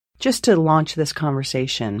just to launch this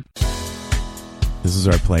conversation. This is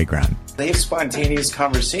our playground. They have spontaneous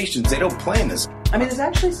conversations. They don't plan this. I mean, there's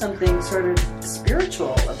actually something sort of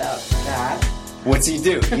spiritual about that. What's he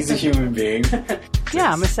do? He's a human being.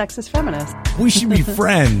 Yeah, I'm a sexist feminist. We should be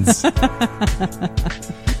friends.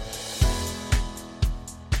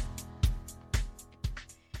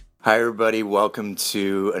 Hi, everybody. Welcome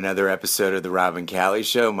to another episode of The Rob and Callie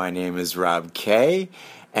Show. My name is Rob K,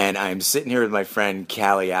 and I'm sitting here with my friend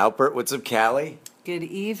Callie Alpert. What's up, Callie? Good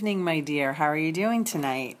evening, my dear. How are you doing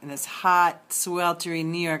tonight in this hot,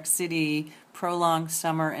 sweltering New York City, prolonged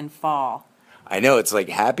summer and fall? I know, it's like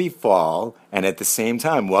happy fall, and at the same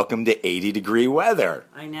time, welcome to 80-degree weather.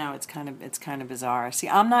 I know, it's kind of bizarre. See,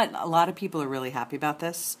 a lot of people are really happy about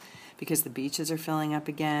this because the beaches are filling up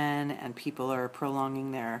again and people are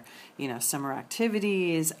prolonging their, summer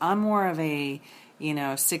activities. I'm more of a,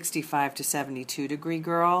 65 to 72 degree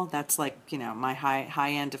girl. That's like, my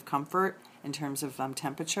high end of comfort in terms of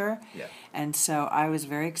temperature. Yeah. And so I was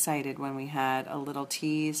very excited when we had a little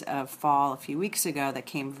tease of fall a few weeks ago that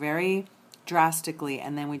came very drastically,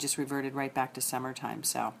 and then we just reverted right back to summertime.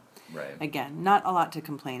 So Right. again, not a lot to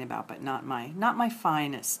complain about, but not my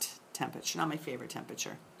finest temperature, not my favorite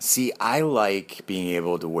temperature. See, I like being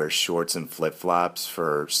able to wear shorts and flip-flops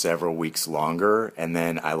for several weeks longer, and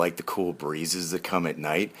then I like the cool breezes that come at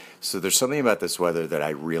night. So there's something about this weather that I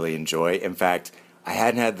really enjoy. In fact, I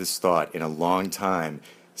hadn't had this thought in a long time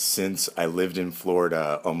since I lived in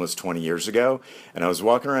Florida almost 20 years ago. And I was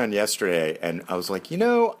walking around yesterday and I was like,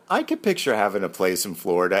 I could picture having a place in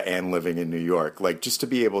Florida and living in New York. Like, just to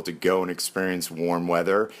be able to go and experience warm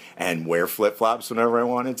weather and wear flip-flops whenever I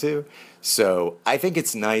wanted to. So I think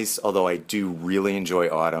it's nice, although I do really enjoy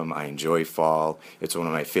autumn. I enjoy fall. It's one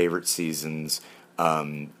of my favorite seasons.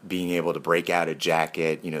 Being able to break out a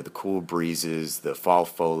jacket, the cool breezes, the fall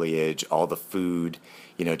foliage, all the food,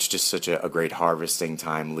 it's just such a great harvesting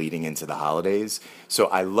time leading into the holidays. So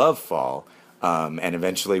I love fall, and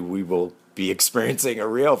eventually we will be experiencing a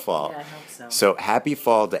real fall. Yeah, I hope so. So happy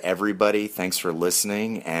fall to everybody. Thanks for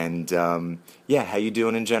listening. And how you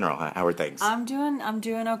doing in general? How are things? I'm doing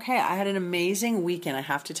okay. I had an amazing weekend. I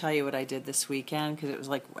have to tell you what I did this weekend because it was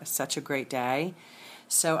like such a great day.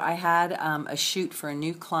 So I had a shoot for a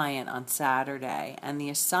new client on Saturday, and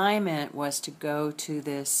the assignment was to go to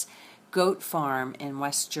this goat farm in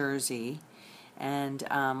West Jersey, and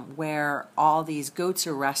where all these goats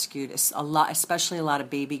are rescued, especially a lot of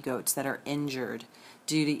baby goats that are injured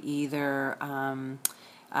due to either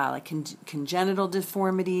congenital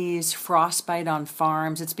deformities, frostbite on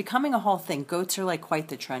farms. It's becoming a whole thing. Goats are like quite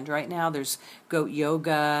the trend right now. There's goat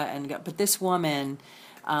yoga, but this woman,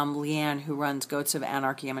 Leanne, who runs Goats of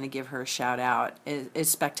Anarchy, I'm going to give her a shout out, is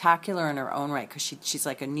spectacular in her own right because she's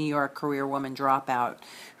like a New York career woman dropout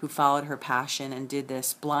who followed her passion and did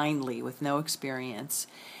this blindly with no experience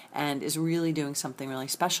and is really doing something really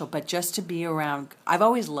special. But just to be around, I've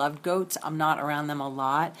always loved goats. I'm not around them a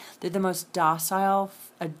lot. They're the most docile,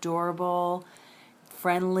 adorable,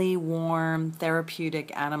 friendly, warm,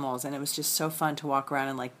 therapeutic animals, and it was just so fun to walk around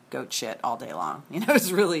and like goat shit all day long. It was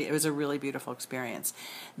a really beautiful experience.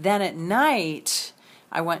 Then at night,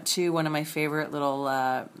 I went to one of my favorite little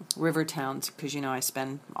river towns because I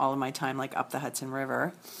spend all of my time like up the Hudson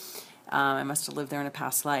River. I must have lived there in a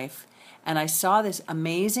past life. And I saw this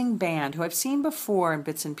amazing band who I've seen before in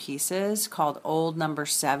bits and pieces called Old Number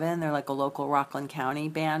 7. They're like a local Rockland County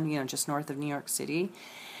band, just north of New York City.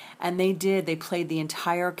 And they played the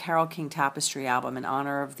entire Carole King Tapestry album in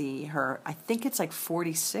honor of her, I think it's like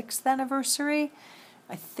 46th anniversary.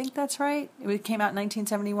 I think that's right. It came out in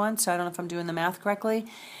 1971, so I don't know if I'm doing the math correctly.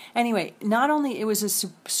 Anyway, not only it was a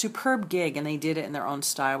superb gig, and they did it in their own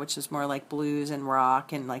style, which is more like blues and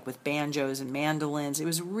rock and like with banjos and mandolins. It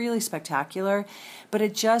was really spectacular, but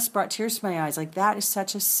it just brought tears to my eyes. Like, that is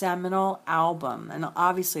such a seminal album, and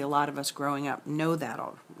obviously a lot of us growing up knew that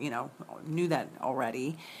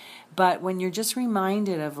already. But when you're just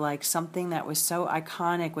reminded of like something that was so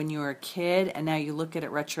iconic when you were a kid, and now you look at it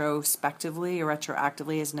retrospectively or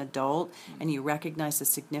retroactively as an adult, and you recognize the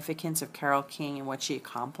significance of Carole King and what she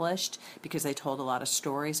accomplished, because they told a lot of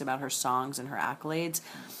stories about her songs and her accolades.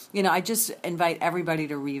 I just invite everybody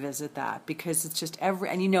to revisit that, because it's just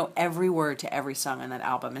every word to every song on that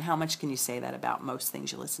album. And how much can you say that about most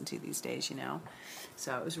things you listen to these days,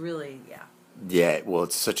 So it was really, yeah. Yeah, well,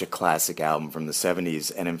 it's such a classic album from the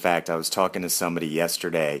 70s. And in fact, I was talking to somebody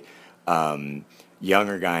yesterday,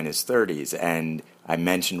 younger guy in his 30s, and I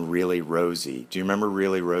mentioned Really Rosie. Do you remember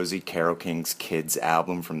Really Rosie, Carole King's kids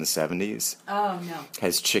album from the 70s? Oh, no.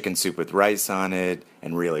 Has Chicken Soup with Rice on it,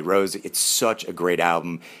 and Really Rosie. It's such a great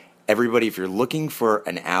album. Everybody, if you're looking for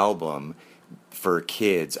an album for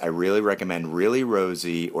kids, I really recommend Really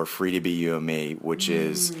Rosie or Free to Be You and Me, which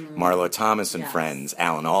is Marlo Thomas and Yes. Friends.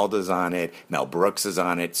 Alan Alda's on it. Mel Brooks is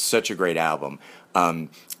on it. Such a great album.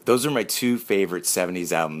 Those are my two favorite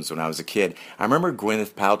 70s albums when I was a kid. I remember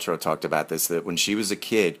Gwyneth Paltrow talked about this, that when she was a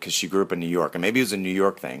kid, because she grew up in New York, and maybe it was a New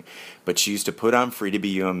York thing, but she used to put on Free to Be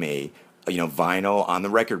You and Me, vinyl on the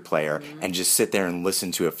record player and just sit there and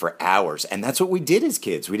listen to it for hours. And that's what we did as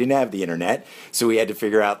kids. We didn't have the internet, so we had to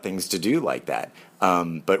figure out things to do like that.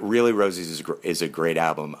 But Really Rosie's is a great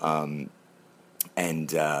album.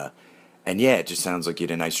 And yeah, it just sounds like you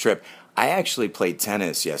had a nice trip. I actually played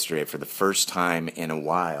tennis yesterday for the first time in a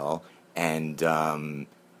while, and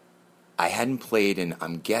I hadn't played in,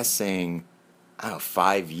 I'm guessing,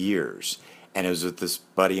 5 years. And it was with this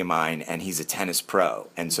buddy of mine, and he's a tennis pro,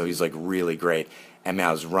 and so he's like really great. And man,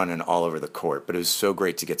 I was running all over the court, but it was so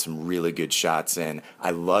great to get some really good shots in.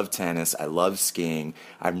 I love tennis. I love skiing.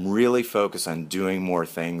 I'm really focused on doing more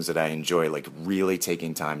things that I enjoy, like really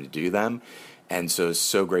taking time to do them. And so it's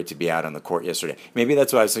so great to be out on the court yesterday. Maybe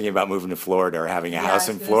that's why I was thinking about moving to Florida or having a house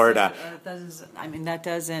in Florida.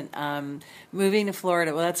 Moving to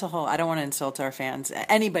Florida, well, that's a whole, I don't want to insult our fans,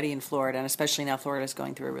 anybody in Florida, and especially now Florida is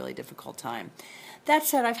going through a really difficult time. That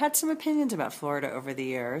said, I've had some opinions about Florida over the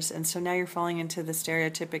years, and so now you're falling into the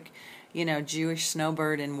stereotypic, Jewish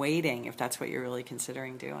snowbird in waiting, if that's what you're really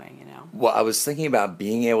considering doing, Well, I was thinking about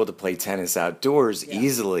being able to play tennis outdoors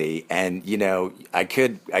easily, and, I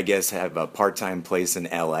could, I guess, have a part-time place in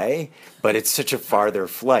L.A., but it's such a farther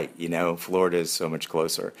flight, Florida is so much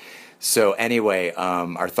closer. So anyway,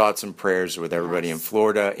 our thoughts and prayers with everybody in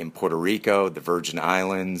Florida, in Puerto Rico, the Virgin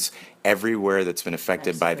Islands, everywhere that's been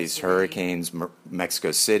affected by these hurricanes,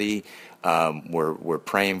 Mexico City. We're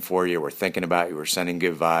praying for you. We're thinking about you. We're sending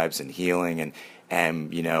good vibes and healing,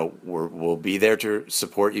 and we'll be there to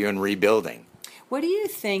support you in rebuilding. What do you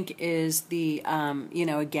think is the,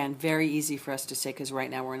 again, very easy for us to say because right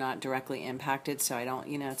now we're not directly impacted, so I don't,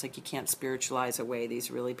 it's like you can't spiritualize away these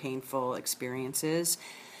really painful experiences.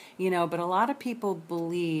 But a lot of people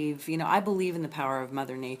believe, I believe in the power of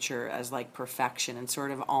Mother Nature as like perfection and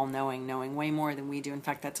sort of all-knowing, knowing way more than we do. In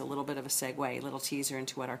fact, that's a little bit of a segue, a little teaser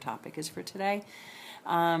into what our topic is for today.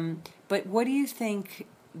 But what do you think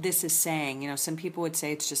this is saying? Some people would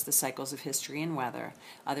say it's just the cycles of history and weather.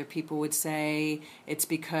 Other people would say it's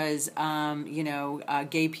because,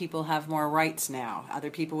 gay people have more rights now. Other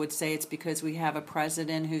people would say it's because we have a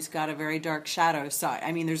president who's got a very dark shadow side.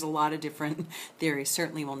 I mean, there's a lot of different theories.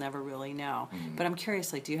 Certainly we'll never really know. But I'm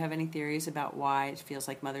curious, do you have any theories about why it feels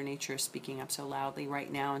like Mother Nature is speaking up so loudly right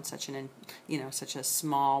now in such such a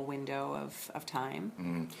small window of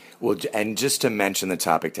time? Well, and just to mention the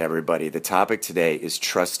topic to everybody, the topic today is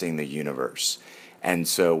trusting the universe. And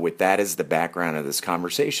so with that as the background of this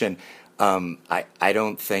conversation, I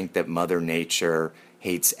don't think that Mother Nature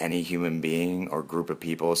hates any human being or group of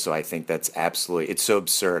people. So I think that's it's so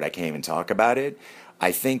absurd I can't even talk about it.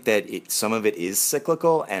 I think that some of it is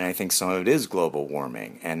cyclical, and I think some of it is global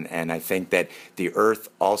warming. And I think that the earth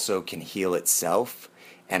also can heal itself.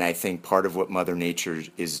 And I think part of what Mother Nature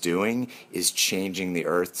is doing is changing the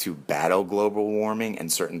earth to battle global warming and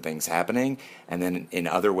certain things happening. And then in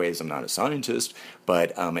other ways, I'm not a scientist,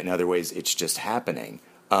 but in other ways, it's just happening.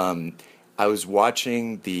 I was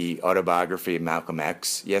watching the autobiography of Malcolm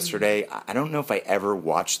X yesterday. I don't know if I ever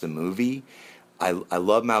watched the movie. I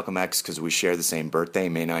love Malcolm X because we share the same birthday,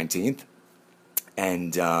 May 19th.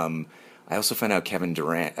 And I also found out Kevin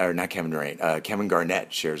Garnett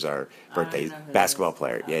shares our birthday. Basketball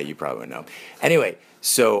player. Yeah, you probably know. Anyway,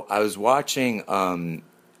 so I was watching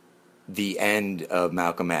the end of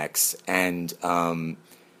Malcolm X, and I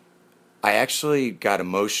actually got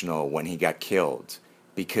emotional when he got killed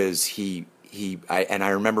because I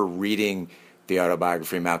remember reading the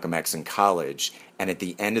autobiography of Malcolm X in college, and at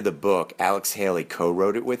the end of the book, Alex Haley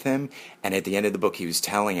co-wrote it with him, and at the end of the book, he was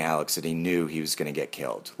telling Alex that he knew he was going to get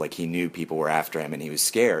killed. Like, he knew people were after him, and he was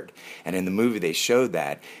scared. And in the movie, they showed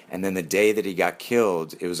that, and then the day that he got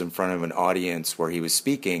killed, it was in front of an audience where he was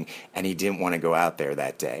speaking, and he didn't want to go out there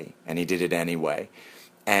that day, and he did it anyway.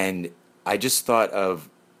 And I just thought of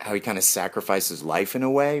how he kind of sacrificed his life in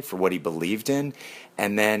a way for what he believed in,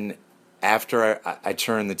 and then after I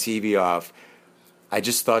turned the TV off, I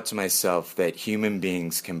just thought to myself that human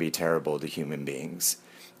beings can be terrible to human beings.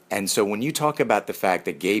 And so when you talk about the fact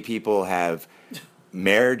that gay people have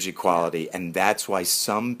marriage equality, and that's why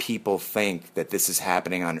some people think that this is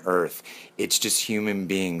happening on Earth, it's just human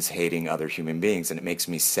beings hating other human beings. And it makes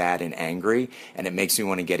me sad and angry, and it makes me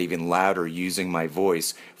want to get even louder using my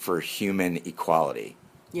voice for human equality.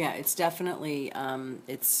 Yeah, it's definitely,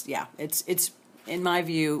 it's in my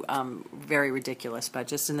view, very ridiculous, but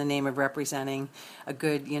just in the name of representing a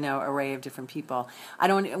good, array of different people. We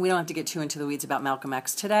don't have to get too into the weeds about Malcolm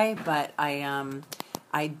X today, but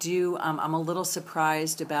I do. I'm a little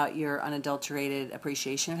surprised about your unadulterated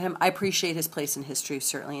appreciation of him. I appreciate his place in history,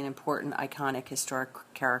 certainly an important, iconic, historic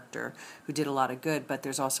character who did a lot of good, but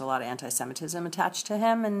there's also a lot of anti-Semitism attached to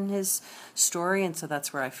him and his story, and so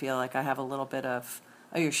that's where I feel like I have a little bit of,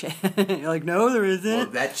 oh, you're you're like, no, there isn't. Well,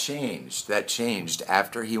 that changed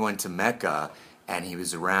after he went to Mecca. And he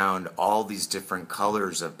was around all these different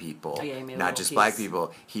colors of people, not just black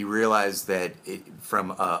people. He realized that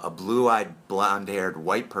from a blue-eyed, blonde-haired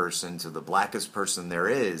white person to the blackest person there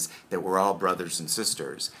is, that we're all brothers and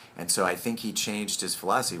sisters. And so I think he changed his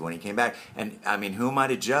philosophy when he came back. And, I mean, who am I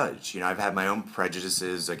to judge? I've had my own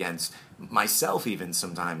prejudices against myself even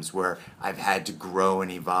sometimes, where I've had to grow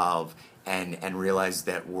and evolve and realize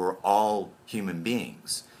that we're all human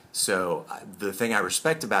beings. So the thing I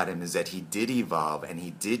respect about him is that he did evolve and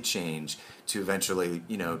he did change to eventually,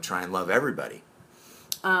 try and love everybody.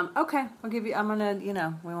 Okay, I'll give you. I'm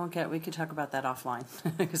gonna, we could talk about that offline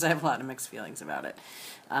because I have a lot of mixed feelings about it.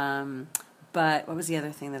 But what was the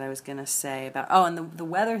other thing that I was gonna say about? Oh, and the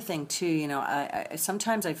weather thing too. I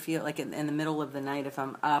sometimes I feel like in the middle of the night, if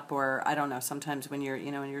I'm up, or I don't know, sometimes when you're,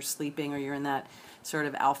 when you're sleeping or you're in that sort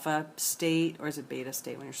of alpha state, or is it beta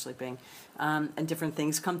state when you're sleeping? And different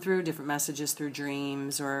things come through, different messages through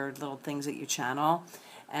dreams or little things that you channel.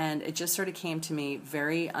 And it just sort of came to me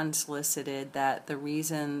very unsolicited that the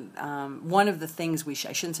reason, one of the things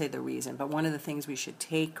I shouldn't say the reason, but one of the things we should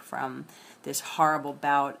take from this horrible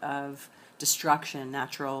bout of destruction,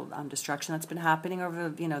 natural destruction that's been happening over,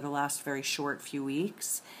 the last very short few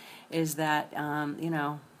weeks, is that,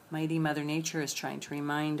 mighty Mother Nature is trying to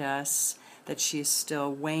remind us that she is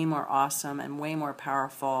still way more awesome and way more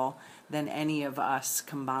powerful than any of us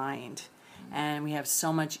combined. And we have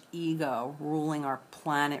so much ego ruling our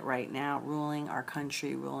planet right now, ruling our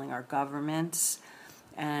country, ruling our governments,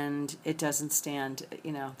 and it doesn't stand,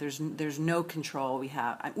 there's no control we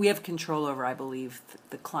have. We have control over, I believe,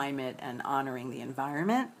 the climate and honoring the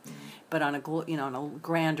environment, but on a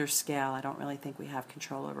grander scale, I don't really think we have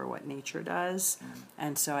control over what nature does.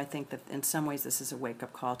 And so I think that in some ways this is a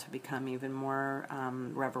wake-up call to become even more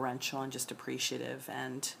reverential and just appreciative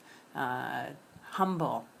and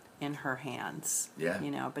humble in her hands.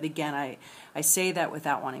 Yeah. But again, I say that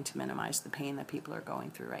without wanting to minimize the pain that people are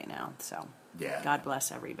going through right now. So yeah. God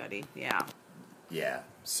bless everybody. Yeah. Yeah.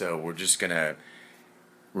 So we're just going to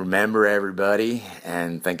remember everybody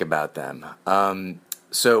and think about them.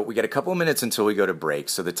 So we got a couple of minutes until we go to break.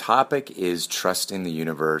 So the topic is trusting the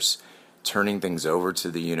universe, turning things over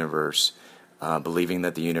to the universe, believing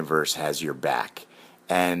that the universe has your back.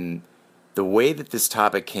 And the way that this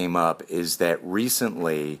topic came up is that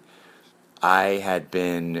recently I had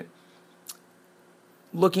been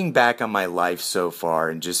looking back on my life so far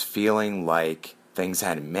and just feeling like things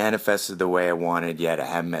hadn't manifested the way I wanted yet. I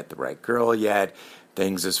haven't met the right girl yet.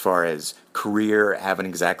 Things as far as career haven't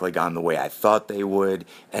exactly gone the way I thought they would.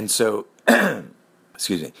 And so,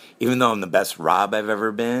 excuse me, even though I'm the best Rob I've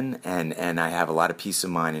ever been and I have a lot of peace of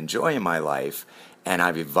mind and joy in my life and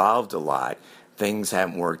I've evolved a lot, things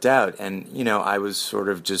haven't worked out. And, I was sort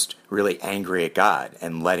of just really angry at God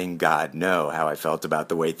and letting God know how I felt about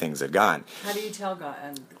the way things had gone. How do you tell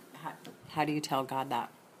God? How do you tell God that?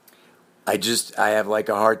 I have like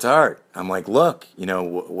a heart to heart. I'm like, look,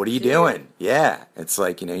 what are you doing? Yeah. It's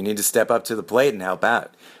like, you need to step up to the plate and help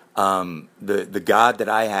out. The God that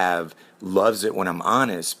I have loves it when I'm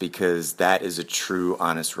honest because that is a true,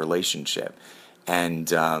 honest relationship. And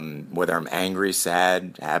whether I'm angry,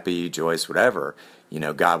 sad, happy, joyous, whatever,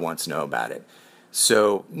 God wants to know about it.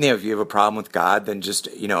 So, if you have a problem with God, then just,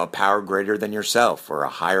 a power greater than yourself or a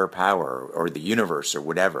higher power or the universe or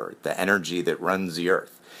whatever, the energy that runs the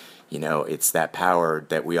earth. It's that power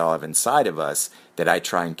that we all have inside of us that I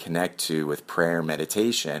try and connect to with prayer,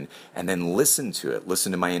 meditation, and then listen to it,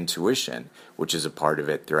 listen to my intuition, which is a part of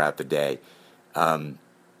it throughout the day. And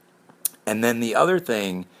then the other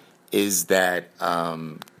thing is that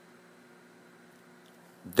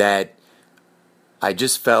that I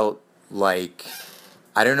just felt like,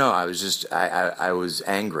 I don't know, I was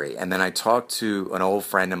angry. And then I talked to an old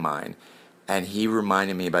friend of mine, and he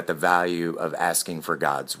reminded me about the value of asking for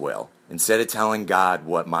God's will. Instead of telling God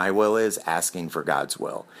what my will is, asking for God's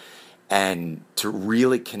will. And to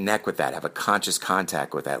really connect with that, have a conscious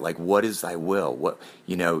contact with that. Like, what is thy will? What,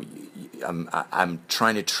 I'm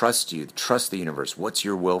trying to trust you, trust the universe. What's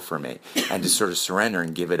your will for me? And to sort of surrender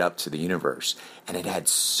and give it up to the universe. And it had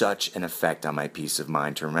such an effect on my peace of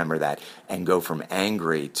mind to remember that and go from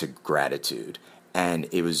angry to gratitude. and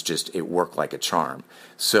it worked like a charm.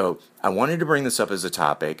 So I wanted to bring this up as a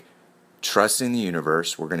topic, trusting the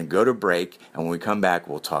universe. We're going to go to break, and when we come back,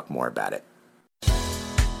 we'll talk more about it.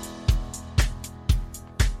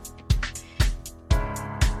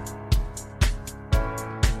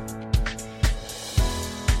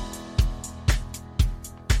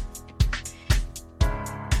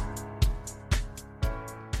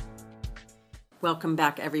 Welcome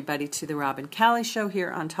back, everybody, to the Rob and Callie Show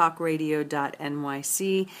here on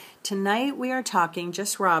talkradio.nyc. Tonight we are talking,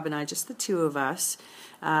 just Rob and I, just the two of us,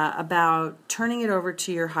 about turning it over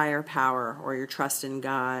to your higher power or your trust in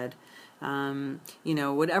God.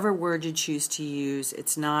 Whatever word you choose to use,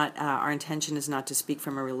 it's not, our intention is not to speak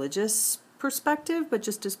from a religious perspective, but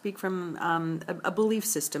just to speak from a belief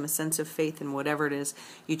system, a sense of faith in whatever it is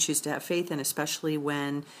you choose to have faith in, especially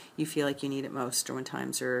when you feel like you need it most or when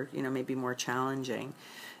times are, maybe more challenging.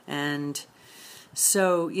 And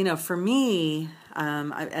so, for me,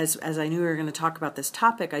 as I knew we were going to talk about this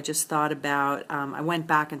topic, I just thought about, I went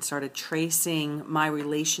back and started tracing my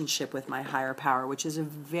relationship with my higher power, which is a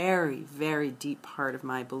very, very deep part of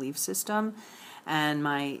my belief system. And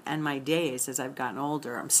my days as I've gotten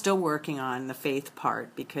older. I'm still working on the faith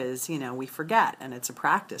part because, we forget, and it's a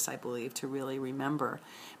practice, I believe, to really remember.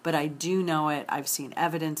 But I do know it. I've seen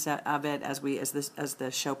evidence of it as the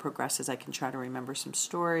show progresses. I can try to remember some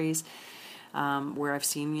stories where I've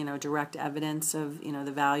seen, direct evidence of,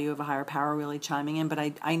 the value of a higher power really chiming in. But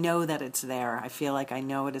I know that it's there. I feel like I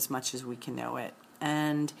know it as much as we can know it.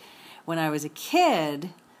 And when I was a kid,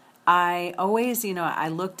 I always, I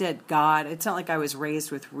looked at God. It's not like I was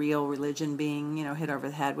raised with real religion being, hit over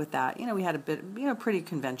the head with that. We had a bit, pretty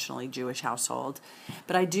conventionally Jewish household.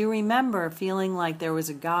 But I do remember feeling like there was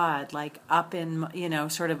a God, like up in,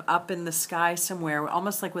 sort of up in the sky somewhere,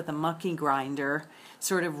 almost like with a mucky grinder,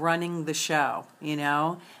 sort of running the show,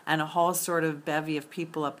 and a whole sort of bevy of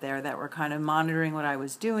people up there that were kind of monitoring what I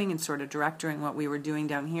was doing and sort of directing what we were doing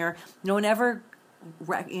down here. No one ever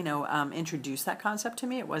introduced that concept to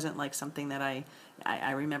me. It wasn't like something that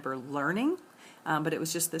I remember learning, but it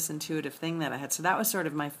was just this intuitive thing that I had. So that was sort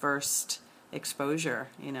of my first exposure,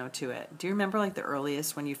 to it. Do you remember like the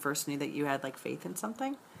earliest when you first knew that you had like faith in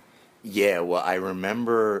something? Yeah, well, I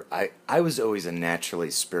remember I was always a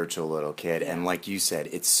naturally spiritual little kid, and like you said,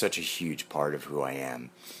 it's such a huge part of who I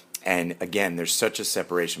am. And again, there's such a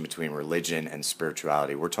separation between religion and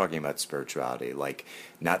spirituality. We're talking about spirituality, like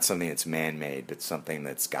not something that's man-made, but something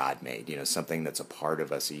that's God-made, something that's a part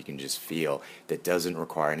of us that you can just feel, that doesn't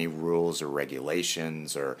require any rules or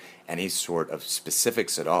regulations or any sort of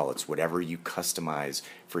specifics at all. It's whatever you customize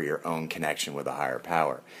for your own connection with a higher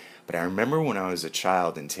power. But I remember when I was a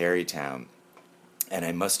child in Tarrytown, and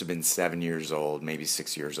I must have been 7 years old, maybe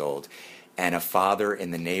 6 years old, and a father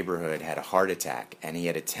in the neighborhood had a heart attack, and he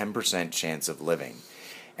had a 10% chance of living.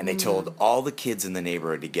 And they told all the kids in the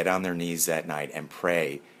neighborhood to get on their knees that night and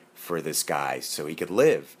pray for this guy so he could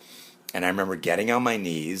live. And I remember getting on my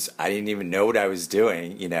knees. I didn't even know what I was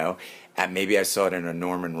doing, And maybe I saw it in a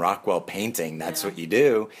Norman Rockwell painting. That's what you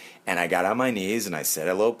do. And I got on my knees, and I said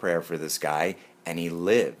a little prayer for this guy, and he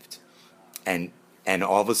lived. And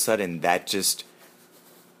all of a sudden,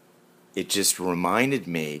 it just reminded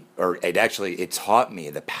me, or it taught me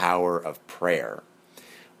the power of prayer.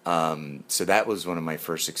 So that was one of my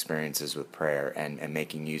first experiences with prayer and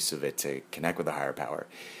making use of it to connect with a higher power.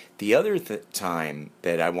 The other time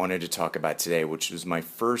that I wanted to talk about today, which was my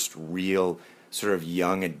first real sort of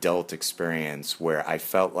young adult experience where I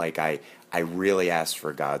felt like I really asked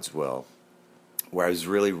for God's will, where I was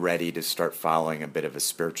really ready to start following a bit of a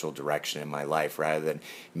spiritual direction in my life rather than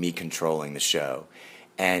me controlling the show.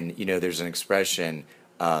 And, there's an expression,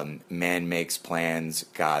 man makes plans,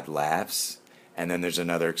 God laughs. And then there's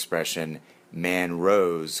another expression, man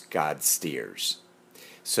rows, God steers.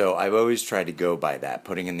 So I've always tried to go by that,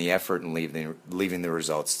 putting in the effort and leaving the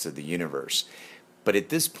results to the universe. But at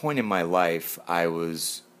this point in my life, I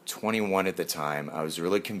was 21 at the time. I was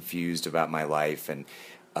really confused about my life and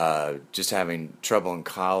just having trouble in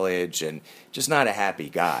college and just not a happy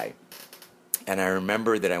guy. And I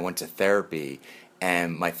remember that I went to therapy,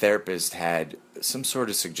 and my therapist had some sort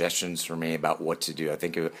of suggestions for me about what to do. I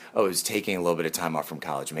think it was taking a little bit of time off from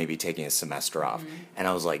college, maybe taking a semester off. Mm-hmm. And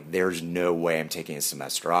I was like, there's no way I'm taking a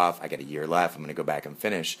semester off. I got a year left. I'm going to go back and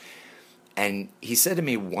finish. And he said to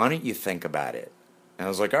me, why don't you think about it? And I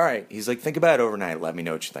was like, all right. He's like, think about it overnight. Let me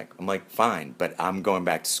know what you think. I'm like, fine, but I'm going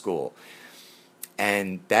back to school.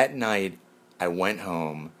 And that night, I went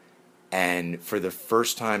home. And for the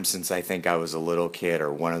first time since I think I was a little kid,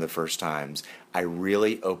 or one of the first times, I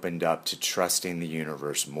really opened up to trusting the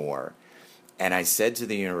universe more. And I said to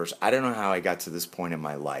the universe, I don't know how I got to this point in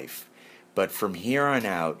my life, But from here on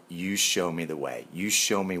out, you show me the way. You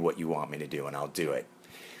show me what you want me to do, and I'll do it.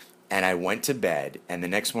 And I went to bed, and the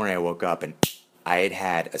next morning I woke up, and I had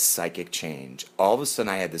had a psychic change. All of a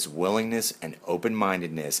sudden, I had this willingness and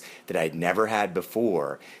open-mindedness that I'd never had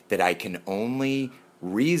before, that I can only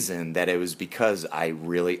reason that it was because I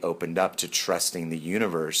really opened up to trusting the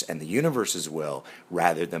universe and the universe's will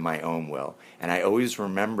rather than my own will. And I always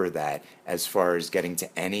remember that as far as getting to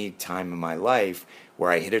any time in my life where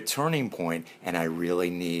I hit a turning point and I really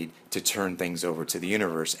need to turn things over to the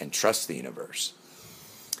universe and trust the universe.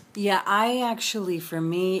 Yeah, I actually, for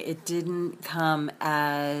me, it didn't come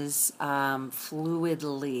as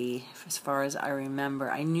fluidly as far as I remember.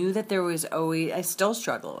 I knew that there was always, I still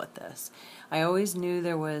struggle with this. I always knew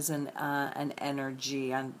there was an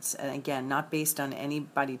energy, and again, not based on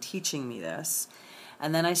anybody teaching me this.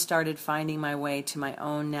 And then I started finding my way to my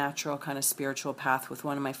own natural kind of spiritual path with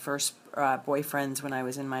one of my first boyfriends when I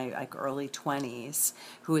was in my early 20s,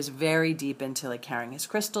 who was very deep into carrying his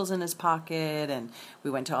crystals in his pocket, and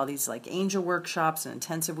we went to all these angel workshops and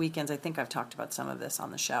intensive weekends. I think I've talked about some of this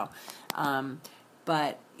on the show.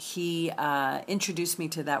 But he introduced me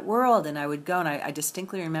to that world, and I would go, and I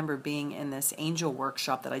distinctly remember being in this angel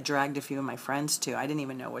workshop that I dragged a few of my friends to. I didn't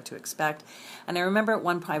even know what to expect. And I remember at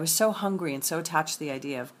one point, I was so hungry and so attached to the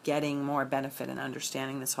idea of getting more benefit and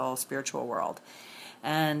understanding this whole spiritual world.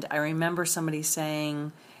 And I remember somebody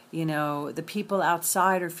saying, the people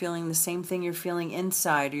outside are feeling the same thing you're feeling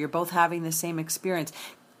inside, or you're both having the same experience.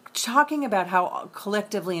 Talking about how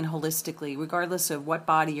collectively and holistically, regardless of what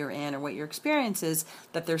body you're in or what your experience is,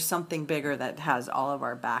 that there's something bigger that has all of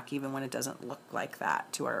our back, even when it doesn't look like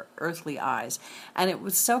that to our earthly eyes. And it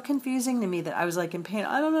was so confusing to me that I was in pain.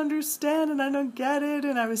 I don't understand and I don't get it.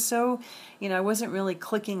 And I was so, I wasn't really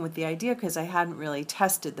clicking with the idea because I hadn't really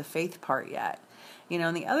tested the faith part yet.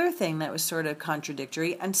 And the other thing that was sort of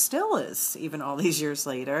contradictory, and still is, even all these years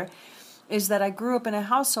later, is that I grew up in a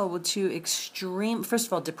household with two extreme, first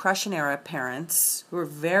of all, Depression-era parents who were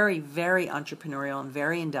very, very entrepreneurial and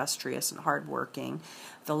very industrious and hardworking,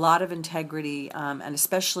 with a lot of integrity, and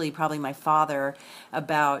especially probably my father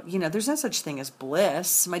about, there's no such thing as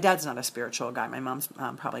bliss. My dad's not a spiritual guy. My mom's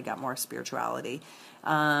probably got more spirituality.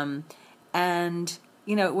 And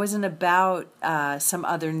it wasn't about some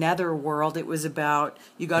other nether world. It was about,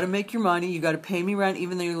 you got to make your money, you got to pay me rent,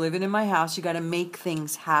 even though you're living in my house, you got to make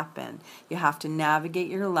things happen. You have to navigate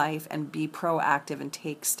your life and be proactive and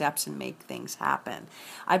take steps and make things happen.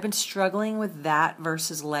 I've been struggling with that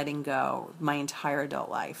versus letting go my entire adult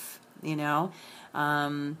life, so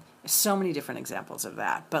many different examples of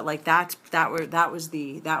that. But that was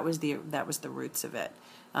the roots of it.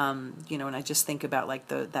 And I just think about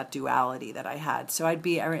that duality that I had. So I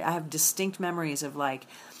have distinct memories of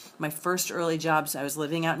my first early jobs. I was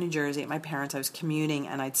living out in New Jersey at my parents'. I was commuting,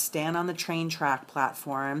 and I'd stand on the train track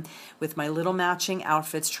platform with my little matching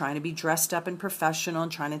outfits, trying to be dressed up and professional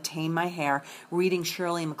and trying to tame my hair, reading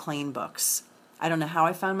Shirley MacLaine books. I don't know how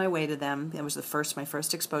I found my way to them. It was my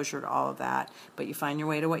first exposure to all of that. But you find your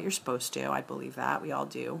way to what you're supposed to. I believe that. We all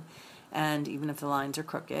do. And even if the lines are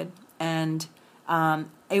crooked. And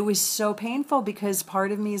it was so painful because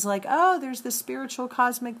part of me is there's this spiritual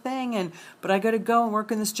cosmic thing, but I got to go and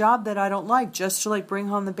work in this job that I don't like just to bring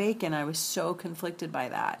home the bacon. I was so conflicted by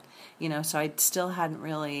that, so I still hadn't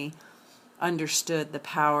really understood the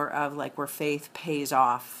power of where faith pays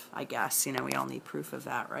off, I guess. We all need proof of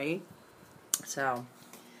that, right? So.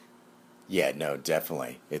 Yeah, no,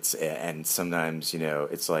 definitely. And sometimes,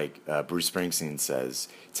 it's like Bruce Springsteen says,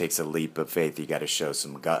 it takes a leap of faith. You got to show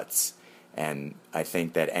some guts. And I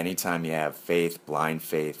think that anytime you have faith, blind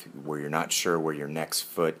faith, where you're not sure where your next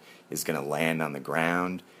foot is going to land on the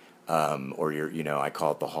ground, or I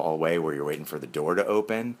call it the hallway where you're waiting for the door to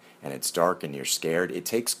open and it's dark and you're scared, it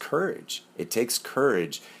takes courage. It takes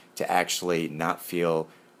courage to actually not feel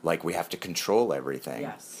like we have to control everything.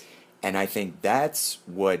 Yes. And I think that's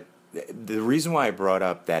what, the reason why I brought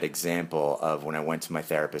up that example of when I went to my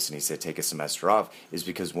therapist and he said, take a semester off, is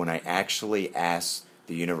because when I actually asked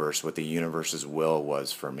the universe what the universe's will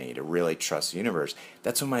was for me, to really trust the universe,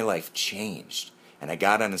 that's when my life changed. And I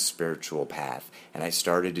got on a spiritual path, and I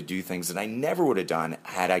started to do things that I never would have done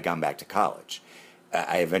had I gone back to college.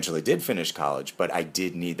 I eventually did finish college, but I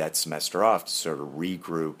did need that semester off to sort of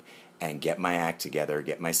regroup and get my act together,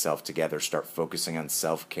 get myself together, start focusing on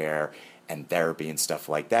self-care and therapy and stuff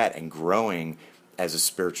like that, and growing as a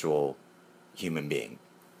spiritual human being.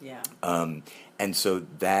 Yeah. And so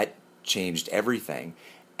that changed everything.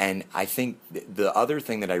 And I think the other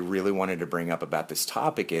thing that I really wanted to bring up about this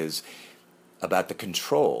topic is about the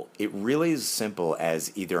control. It really is simple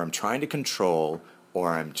as either I'm trying to control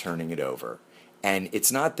or I'm turning it over. And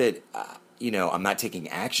it's not that I'm not taking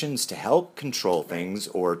actions to help control things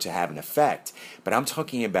or to have an effect, but I'm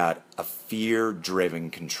talking about a fear-driven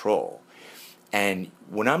control. And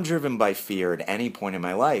when I'm driven by fear at any point in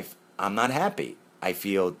my life, I'm not happy. I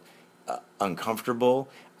feel uncomfortable,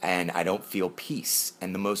 and I don't feel peace.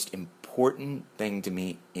 And the most important thing to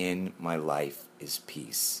me in my life is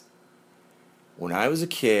peace. When I was a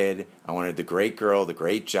kid, I wanted the great girl, the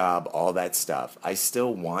great job, all that stuff. I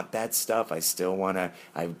still want that stuff. I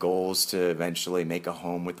have goals to eventually make a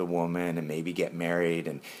home with a woman and maybe get married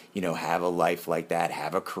and, have a life like that,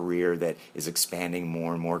 have a career that is expanding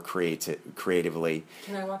more and more creatively.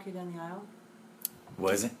 Can I walk you down the aisle?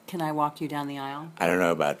 Was it? Can I walk you down the aisle? I don't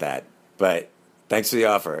know about that, but thanks for the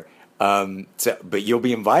offer. But you'll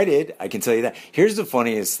be invited. I can tell you that. Here's the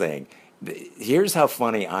funniest thing. Here's how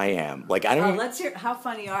funny I am. Like I don't. Let's hear how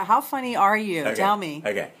funny are you? Okay. Tell me.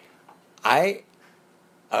 Okay, I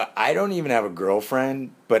don't even have a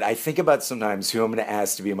girlfriend, but I think about sometimes who I'm going to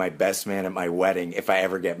ask to be my best man at my wedding if I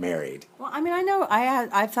ever get married. Well, I mean, I know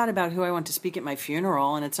I've thought about who I want to speak at my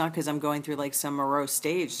funeral, and it's not because I'm going through like some morose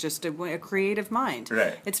stage. Just a creative mind.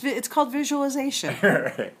 Right. It's called visualization.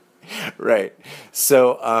 Right.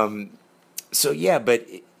 So yeah, but.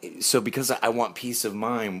 So because I want peace of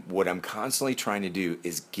mind, what I'm constantly trying to do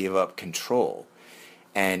is give up control.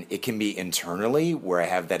 And it can be internally where I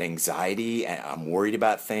have that anxiety and I'm worried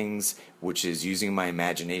about things, which is using my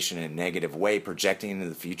imagination in a negative way, projecting into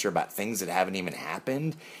the future about things that haven't even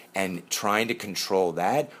happened and trying to control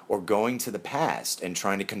that, or going to the past and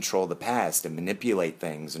trying to control the past and manipulate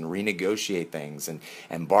things and renegotiate things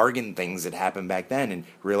and bargain things that happened back then and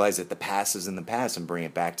realize that the past is in the past and bring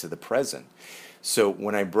it back to the present. So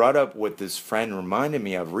when I brought up what this friend reminded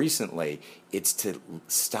me of recently, it's to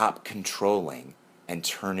stop controlling and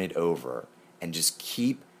turn it over and just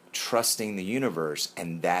keep trusting the universe,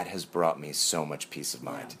 and that has brought me so much peace of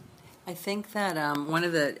mind. I think that one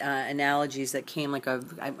of the analogies that came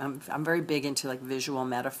I'm very big into like visual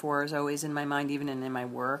metaphors always in my mind, even in my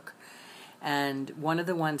work. And one of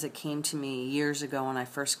the ones that came to me years ago when I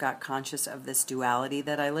first got conscious of this duality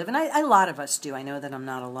that I live in, a lot of us do, I know that I'm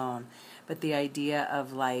not alone, but the idea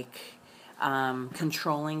of like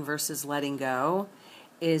controlling versus letting go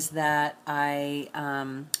is that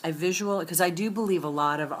because I do believe a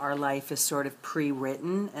lot of our life is sort of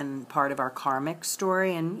pre-written and part of our karmic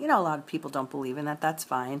story, and a lot of people don't believe in that. That's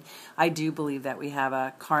fine. I do believe that we have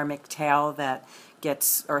a karmic tale that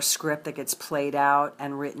or a script that gets played out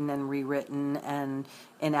and written and rewritten and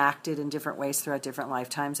enacted in different ways throughout different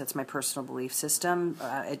lifetimes. That's my personal belief system,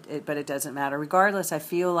 but it doesn't matter. Regardless, I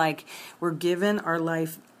feel like we're given our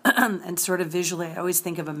life and sort of visually, I always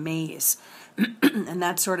think of a maze, and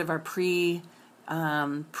that's sort of our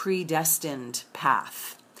predestined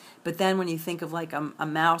path. But then when you think of like a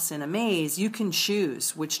mouse in a maze, you can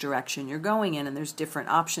choose which direction you're going in, and there's different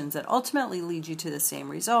options that ultimately lead you to the same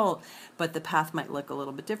result, but the path might look a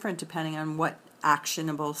little bit different depending on what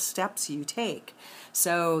actionable steps you take.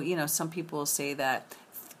 So, some people say that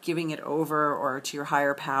giving it over or to your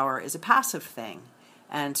higher power is a passive thing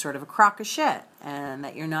and sort of a crock of shit, and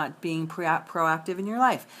that you're not being proactive in your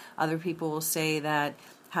life. Other people will say that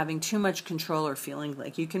having too much control or feeling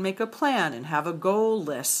like you can make a plan and have a goal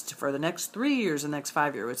list for the next 3 years, the next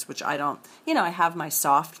 5 years, which I don't, I have my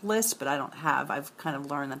soft list, but I've kind of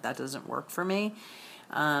learned that doesn't work for me.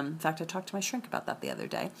 In fact, I talked to my shrink about that the other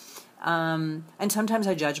day. And sometimes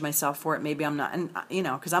I judge myself for it. Maybe I'm not, and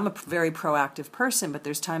because I'm a very proactive person, but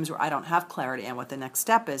there's times where I don't have clarity on what the next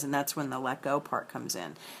step is, and that's when the let go part comes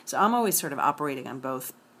in. So I'm always sort of operating on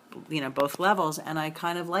both levels, and I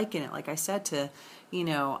kind of liken it, like I said, to,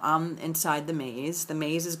 I'm inside the maze. The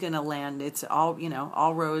maze is going to land. It's all,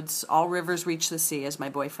 all roads, all rivers reach the sea, as my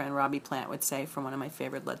boyfriend Robbie Plant would say from one of my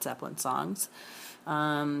favorite Led Zeppelin songs.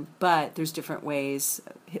 But there's different ways.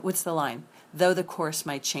 What's the line? Though the course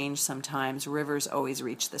might change sometimes, rivers always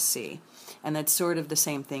reach the sea. And that's sort of the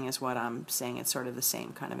same thing as what I'm saying. It's sort of the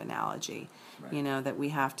same kind of analogy. Right. That we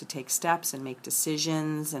have to take steps and make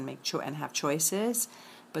decisions and and have choices,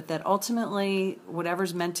 but that ultimately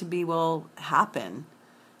whatever's meant to be will happen,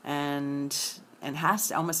 and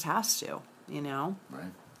almost has to,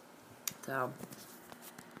 Right.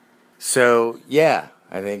 So yeah,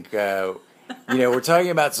 I think we're talking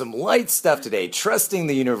about some light stuff today, trusting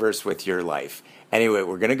the universe with your life. Anyway,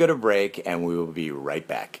 we're going to go to break, and we will be right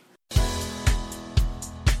back.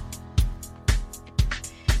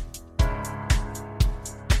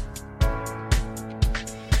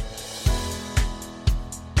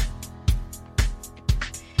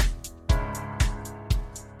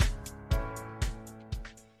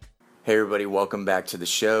 Hey everybody, welcome back to the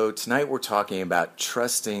show. Tonight we're talking about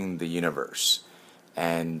trusting the universe.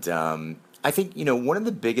 And I think, one of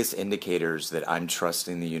the biggest indicators that I'm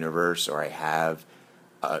trusting the universe, or I have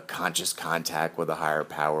a conscious contact with a higher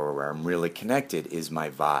power where I'm really connected, is my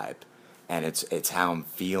vibe. And it's how I'm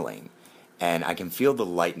feeling. And I can feel the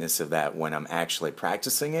lightness of that when I'm actually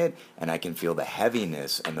practicing it, and I can feel the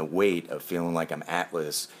heaviness and the weight of feeling like I'm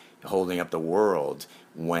Atlas holding up the world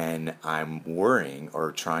when I'm worrying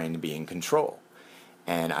or trying to be in control.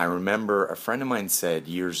 And I remember a friend of mine said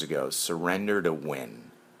years ago, surrender to win.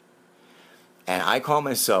 And I call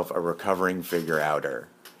myself a recovering figure-outer.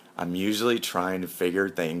 I'm usually trying to figure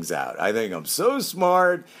things out. I think I'm so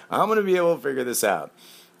smart, I'm going to be able to figure this out.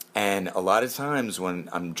 And a lot of times when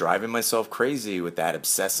I'm driving myself crazy with that,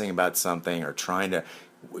 obsessing about something or trying to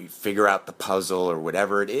figure out the puzzle or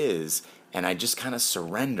whatever it is, and I just kind of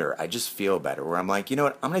surrender, I just feel better. Where I'm like, you know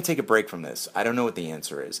what, I'm going to take a break from this. I don't know what the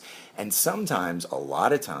answer is. And sometimes, a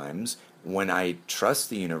lot of times, when I trust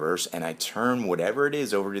the universe and I turn whatever it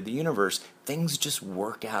is over to the universe, things just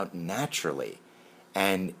work out naturally.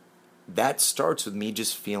 And that starts with me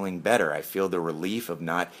just feeling better. I feel the relief of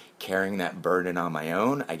not carrying that burden on my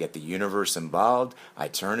own. I get the universe involved. I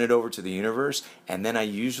turn it over to the universe, and then I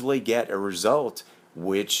usually get a result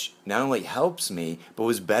which not only helps me, but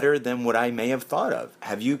was better than what I may have thought of.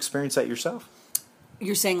 Have you experienced that yourself?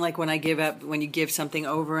 You're saying like when you give something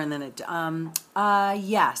over and then it,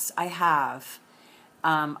 yes, I have.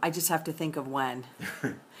 I just have to think of when.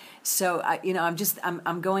 So,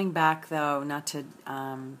 I'm going back though, not to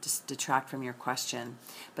just detract from your question,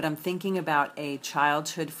 but I'm thinking about a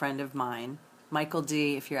childhood friend of mine, Michael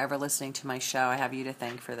D. If you're ever listening to my show, I have you to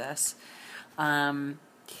thank for this.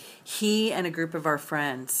 He and a group of our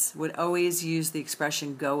friends would always use the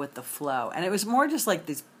expression "go with the flow," and it was more just like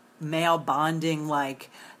these male bonding,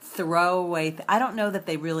 like throwaway. I don't know that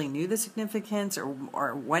they really knew the significance or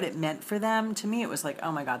what it meant for them. To me, it was like,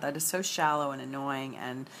 oh my God, that is so shallow and annoying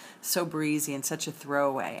and so breezy and such a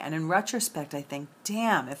throwaway. And in retrospect, I think,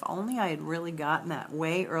 damn, if only I had really gotten that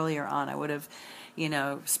way earlier on, I would have,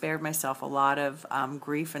 spared myself a lot of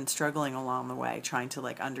grief and struggling along the way, trying to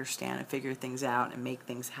like understand and figure things out and make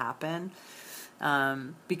things happen.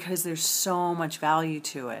 Because there's so much value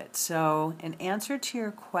to it. So in answer to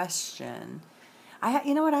your question, I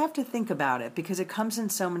have to think about it because it comes in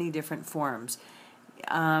so many different forms.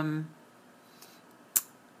 One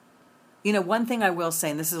thing I will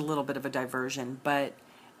say, and this is a little bit of a diversion, but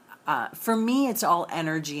for me, it's all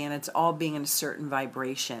energy and it's all being in a certain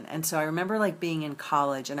vibration. And so I remember like being in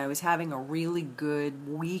college and I was having a really good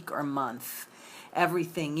week or month.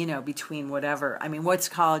 Everything, between whatever. I mean, what's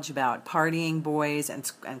college about? Partying, boys,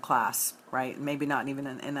 and class, right? Maybe not even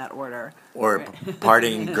in that order. Or right.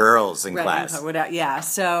 Partying girls in right. class. Yeah,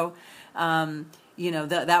 so,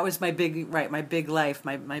 that was my big life,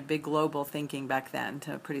 my big global thinking back then,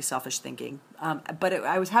 to pretty selfish thinking. But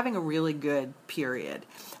I was having a really good period.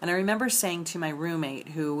 And I remember saying to my roommate,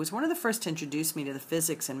 who was one of the first to introduce me to the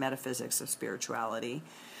physics and metaphysics of spirituality,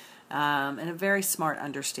 in a very smart,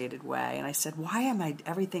 understated way. And I said, why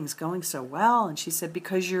everything's going so well? And she said,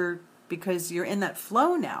 because you're in that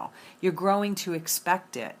flow now. You're growing to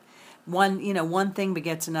expect it. One thing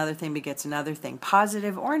begets another thing,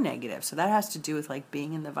 positive or negative. So that has to do with like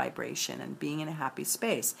being in the vibration and being in a happy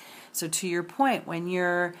space. So to your point, when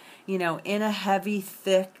you're, in a heavy,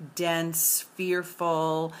 thick, dense,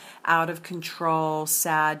 fearful, out of control,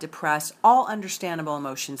 sad, depressed, all understandable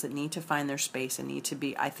emotions that need to find their space and need to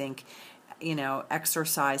be, I think,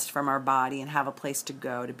 exorcised from our body and have a place to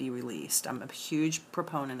go to be released. I'm a huge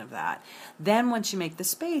proponent of that. Then once you make the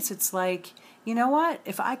space, it's like, you know what?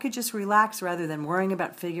 If I could just relax rather than worrying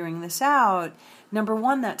about figuring this out, number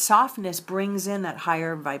one, that softness brings in that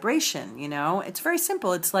higher vibration, It's very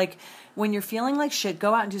simple. It's like when you're feeling like shit,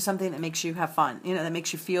 go out and do something that makes you have fun, that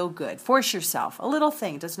makes you feel good. Force yourself. A little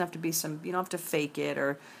thing. It doesn't have to be you don't have to fake it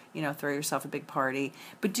or throw yourself a big party.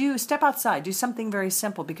 But step outside. Do something very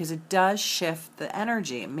simple because it does shift the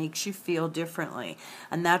energy. It makes you feel differently.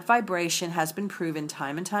 And that vibration has been proven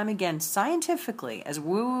time and time again scientifically, as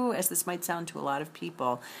woo as this might sound to a lot of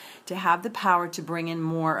people, to have the power to bring in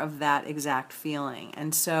more of that exact feeling.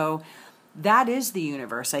 And so that is the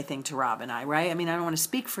universe, I think, to Rob and I, right? I mean, I don't want to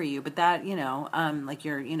speak for you, but that, like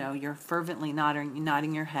you're fervently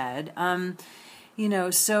nodding your head.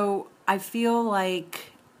 So I feel like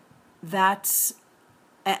that's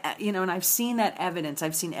And I've seen that evidence.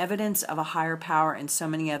 I've seen evidence of a higher power in so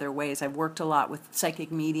many other ways. I've worked a lot with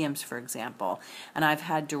psychic mediums, for example, and I've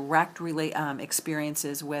had direct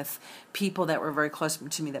experiences with people that were very close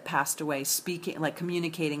to me that passed away, speaking, like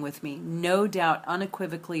communicating with me. No doubt,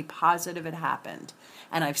 unequivocally positive it happened,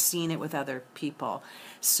 and I've seen it with other people.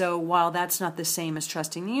 So while that's not the same as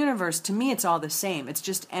trusting the universe, to me it's all the same. It's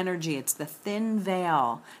just energy. It's the thin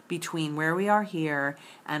veil between where we are here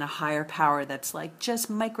and a higher power that's like just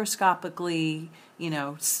microscopically,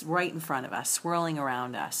 right in front of us, swirling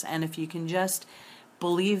around us. And if you can just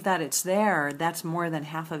believe that it's there, that's more than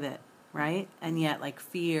half of it, right? And yet, like,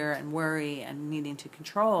 fear and worry and needing to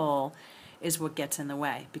control is what gets in the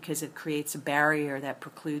way, because it creates a barrier that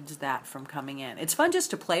precludes that from coming in. It's fun just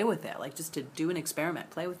to play with it, like just to do an experiment,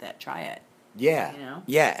 play with it, try it. Yeah.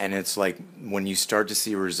 Yeah, and it's like when you start to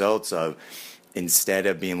see results of, instead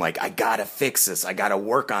of being like, I gotta fix this, I gotta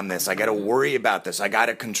work on this, I gotta worry about this, I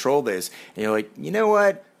gotta control this, and you're like, you know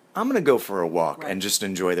what? I'm going to go for a walk and just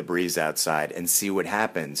enjoy the breeze outside and see what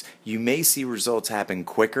happens. You may see results happen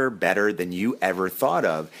quicker, better than you ever thought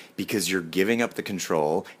of, because you're giving up the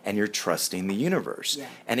control and you're trusting the universe. Yeah.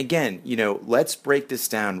 And again, let's break this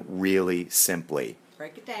down really simply.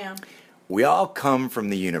 Break it down. We all come from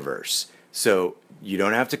the universe. So you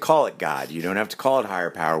don't have to call it God. You don't have to call it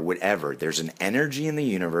higher power, whatever. There's an energy in the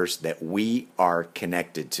universe that we are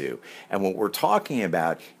connected to. And what we're talking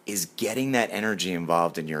about is getting that energy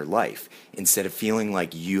involved in your life instead of feeling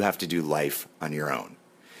like you have to do life on your own.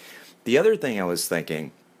 The other thing I was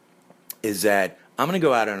thinking is that I'm going to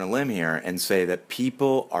go out on a limb here and say that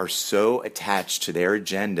people are so attached to their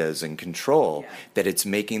agendas and control that it's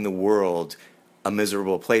making the world a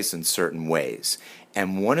miserable place in certain ways.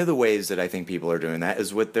 And one of the ways that I think people are doing that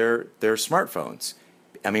is with their smartphones.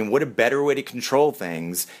 I mean, what a better way to control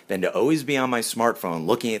things than to always be on my smartphone,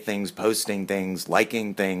 looking at things, posting things,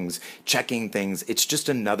 liking things, checking things. It's just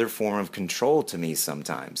another form of control to me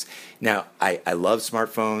sometimes. Now, I love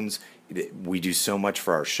smartphones. We do so much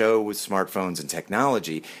for our show with smartphones and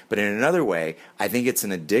technology. But in another way, I think it's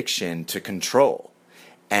an addiction to control.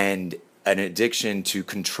 And an addiction to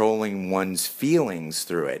controlling one's feelings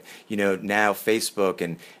through it. Now Facebook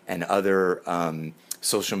and other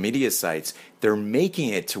social media sites, they're making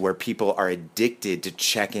it to where people are addicted to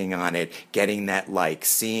checking on it, getting that like,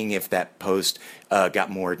 seeing if that post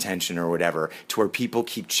got more attention or whatever, to where people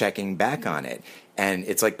keep checking back on it. And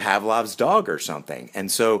it's like Pavlov's dog or something.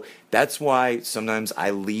 And so that's why sometimes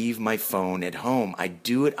I leave my phone at home. I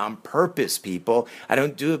do it on purpose, people. I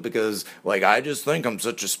don't do it because, I just think I'm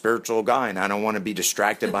such a spiritual guy and I don't want to be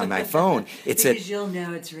distracted by my phone. It's because you'll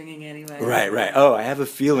know it's ringing anyway. Right. Oh, I have a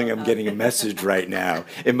feeling I'm getting a message right now.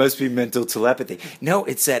 It must be mental telepathy. No,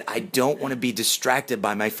 it's that I don't want to be distracted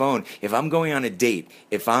by my phone. If I'm going on a date,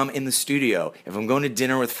 if I'm in the studio, if I'm going to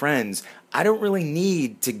dinner with friends, I don't really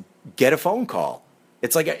need to get a phone call.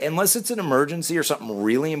 It's like, unless it's an emergency or something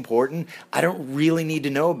really important, I don't really need to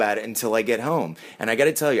know about it until I get home. And I got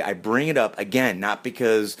to tell you, I bring it up, again, not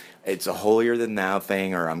because it's a holier-than-thou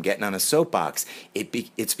thing or I'm getting on a soapbox.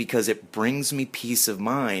 It's because it brings me peace of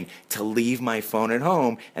mind to leave my phone at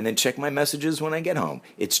home and then check my messages when I get home.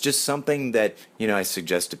 It's just something that, I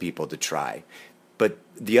suggest to people to try. But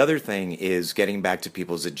the other thing is getting back to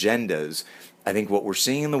people's agendas. I think what we're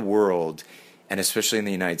seeing in the world, and especially in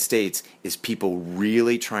the United States, is people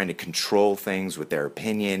really trying to control things with their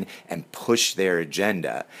opinion and push their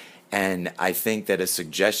agenda. And I think that a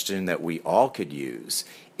suggestion that we all could use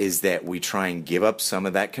is that we try and give up some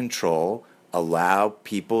of that control, allow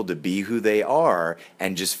people to be who they are,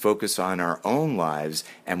 and just focus on our own lives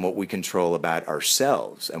and what we control about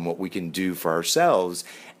ourselves and what we can do for ourselves.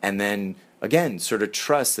 And then, again, sort of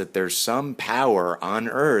trust that there's some power on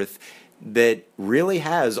earth that really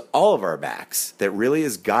has all of our backs, that really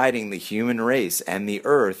is guiding the human race and the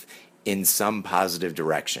earth in some positive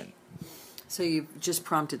direction. So you've just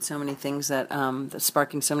prompted so many things that's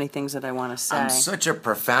sparking so many things that I want to say. I'm such a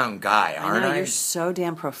profound guy, aren't I? You're so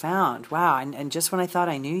damn profound. Wow, and just when I thought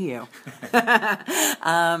I knew you.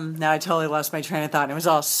 Now I totally lost my train of thought, and it was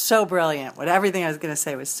all so brilliant. Everything I was going to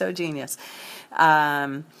say was so genius.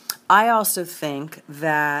 I also think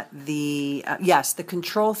that the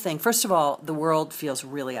control thing, first of all, the world feels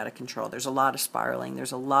really out of control. There's a lot of spiraling.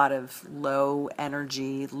 There's a lot of low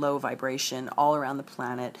energy, low vibration all around the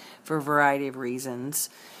planet for a variety of reasons.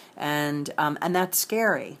 And that's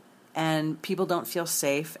scary. And people don't feel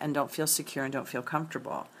safe and don't feel secure and don't feel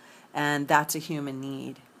comfortable. And that's a human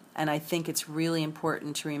need. And I think it's really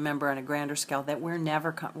important to remember on a grander scale that we're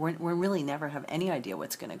really never have any idea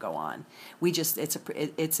what's going to go on. We just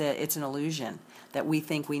it's an illusion that we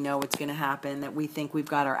think we know what's going to happen, that we think we've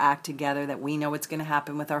got our act together, that we know what's going to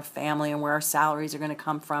happen with our family and where our salaries are going to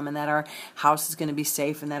come from, and that our house is going to be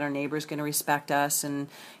safe, and that our neighbor's going to respect us, and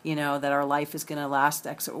that our life is going to last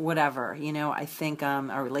whatever. I think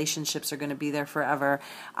our relationships are going to be there forever.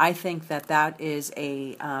 I think that is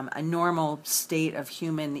a normal state of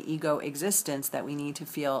human ego existence, that we need to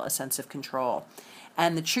feel a sense of control.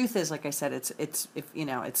 And the truth is, like I said, it's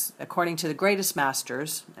according to the greatest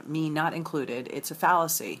masters, me not included, it's a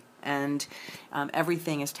fallacy. And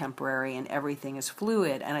everything is temporary and everything is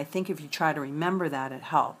fluid. And I think if you try to remember that, it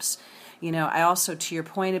helps. I also, to your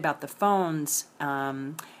point about the phones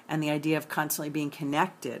and the idea of constantly being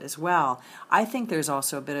connected as well, I think there's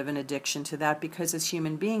also a bit of an addiction to that, because as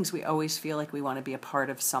human beings, we always feel like we want to be a part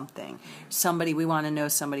of something. We want to know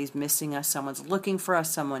somebody's missing us, someone's looking for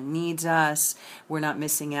us, someone needs us. We're not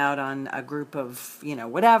missing out on a group of,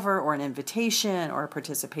 whatever, or an invitation or a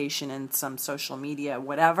participation in some social media,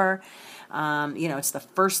 whatever. It's the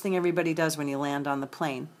first thing everybody does when you land on the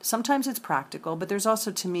plane. Sometimes it's practical, but there's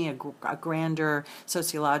also, to me, a grander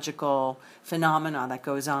sociological phenomena that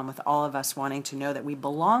goes on with all of us wanting to know that we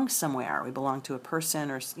belong somewhere. We belong to a person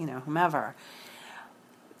or, whomever.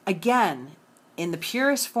 Again, in the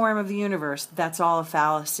purest form of the universe, that's all a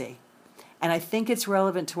fallacy. And I think it's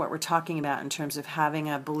relevant to what we're talking about in terms of having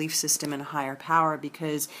a belief system in a higher power,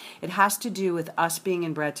 because it has to do with us being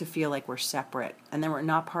inbred to feel like we're separate and that we're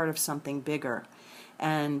not part of something bigger.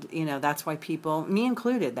 And, that's why people, me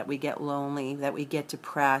included, that we get lonely, that we get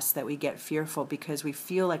depressed, that we get fearful, because we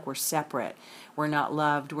feel like we're separate. We're not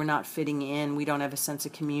loved. We're not fitting in. We don't have a sense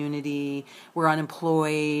of community. We're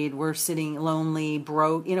unemployed. We're sitting lonely,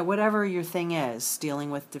 broke, whatever your thing is, dealing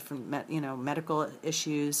with different, medical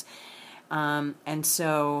issues. And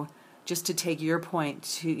so just to take your point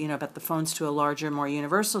to, about the phones to a larger, more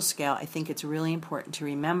universal scale, I think it's really important to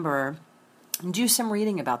remember and do some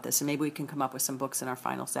reading about this, and maybe we can come up with some books in our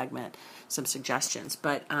final segment, some suggestions.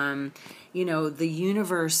 But, the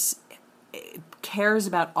universe cares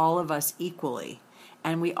about all of us equally,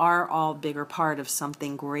 and we are all bigger part of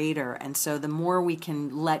something greater. And so the more we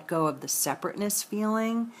can let go of the separateness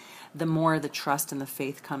feeling, the more the trust and the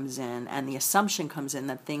faith comes in, and the assumption comes in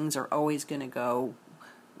that things are always going to go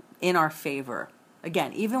in our favor.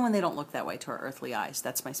 Again, even when they don't look that way to our earthly eyes.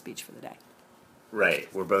 That's my speech for the day.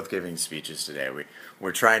 Right. We're both giving speeches today.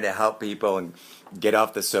 We're trying to help people and get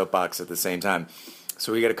off the soapbox at the same time.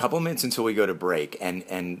 So we got a couple minutes until we go to break,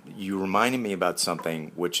 and you reminded me about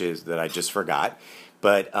something, which is that I just forgot,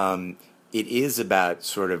 but it is about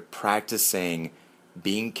sort of practicing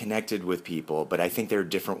being connected with people, but I think there are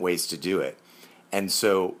different ways to do it. And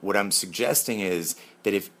so what I'm suggesting is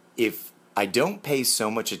that if I don't pay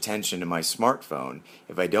so much attention to my smartphone,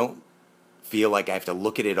 if I don't feel like I have to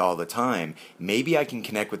look at it all the time, maybe I can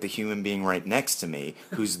connect with the human being right next to me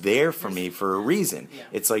who's there for me for a reason. Yeah.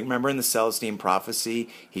 It's like, remember in the Celestine Prophecy,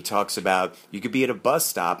 he talks about you could be at a bus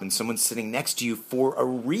stop and someone's sitting next to you for a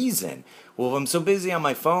reason. Well, if I'm so busy on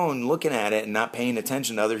my phone looking at it and not paying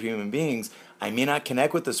attention to other human beings, I may not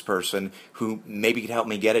connect with this person who maybe could help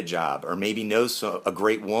me get a job, or maybe knows a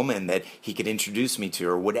great woman that he could introduce me to,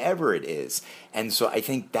 or whatever it is. And so I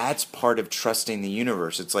think that's part of trusting the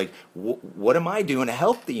universe. It's like, what am I doing to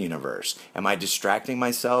help the universe? Am I distracting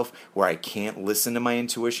myself where I can't listen to my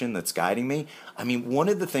intuition that's guiding me? I mean, one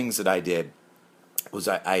of the things that I did was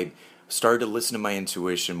I started to listen to my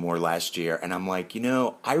intuition more last year, and I'm like,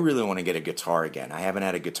 I really want to get a guitar again. I haven't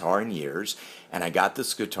had a guitar in years, and I got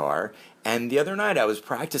this guitar. And the other night I was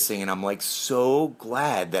practicing, and I'm like so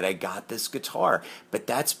glad that I got this guitar. But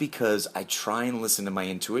that's because I try and listen to my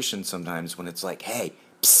intuition sometimes when it's like, hey,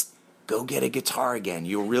 psst, go get a guitar again.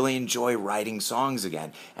 You'll really enjoy writing songs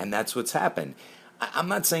again. And that's what's happened. I'm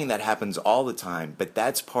not saying that happens all the time, but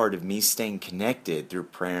that's part of me staying connected through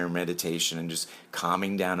prayer, meditation, and just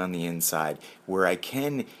calming down on the inside, where I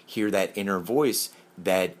can hear that inner voice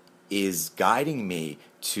that is guiding me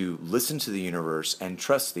to listen to the universe and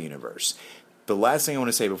trust the universe. The last thing I want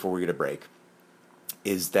to say before we get a break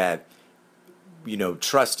is that,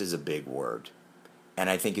 trust is a big word. And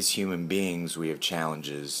I think as human beings, we have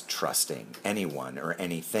challenges trusting anyone or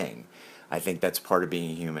anything. I think that's part of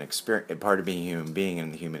being a human being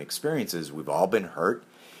and the human experiences. We've all been hurt,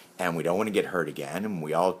 and we don't want to get hurt again. And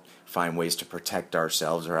we all find ways to protect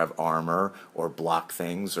ourselves, or have armor, or block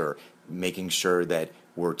things, or making sure that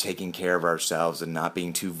we're taking care of ourselves and not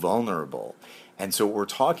being too vulnerable. And so what we're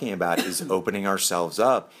talking about is opening ourselves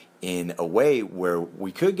up in a way where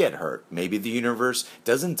we could get hurt. Maybe the universe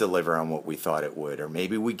doesn't deliver on what we thought it would, or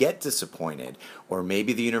maybe we get disappointed, or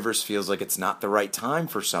maybe the universe feels like it's not the right time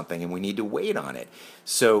for something and we need to wait on it.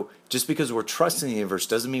 So just because we're trusting the universe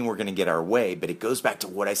doesn't mean we're going to get our way, but it goes back to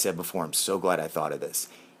what I said before. I'm so glad I thought of this.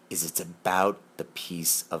 It's about the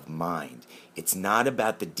peace of mind. It's not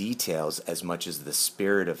about the details as much as the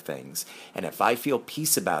spirit of things. And if I feel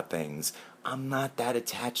peace about things, I'm not that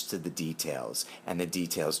attached to the details, and the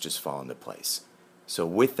details just fall into place. So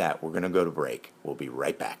with that, we're going to go to break. We'll be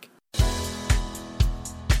right back.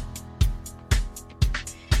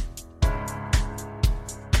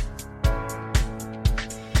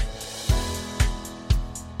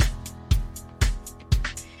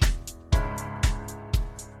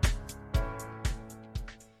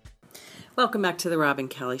 Welcome back to the Rob and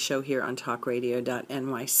Kelly Show here on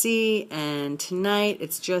talkradio.nyc, and tonight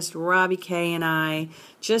it's just Robbie K and I,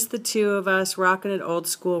 just the two of us, rocking it old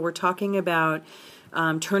school. We're talking about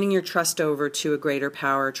turning your trust over to a greater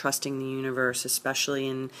power, trusting the universe, especially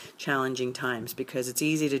in challenging times, because it's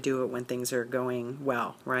easy to do it when things are going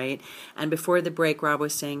well, right? And before the break, Rob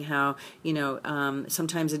was saying how,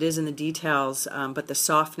 sometimes it is in the details, but the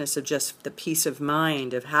softness of just the peace of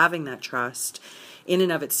mind of having that trust in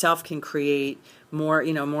and of itself can create more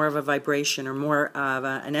of a vibration, or more of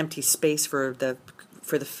an empty space for the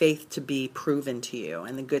faith to be proven to you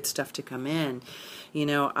and the good stuff to come in.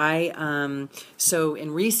 So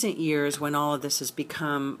in recent years, when all of this has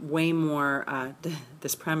become way more,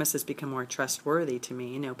 this premise has become more trustworthy to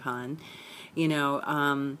me, pun,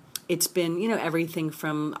 it's been, everything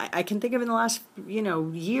from, I can think of in the last,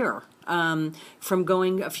 year, from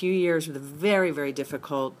going a few years with very, very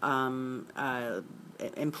difficult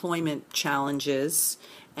employment challenges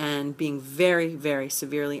and being very, very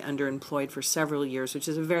severely underemployed for several years, which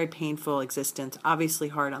is a very painful existence, obviously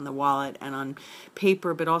hard on the wallet and on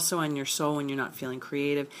paper, but also on your soul when you're not feeling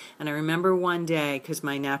creative. And I remember one day, because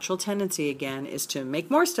my natural tendency, again, is to make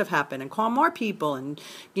more stuff happen and call more people and,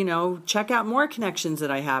 check out more connections that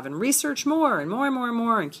I have and research more and more and more and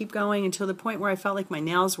more and keep going until the point where I felt like my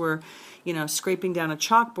nails were, scraping down a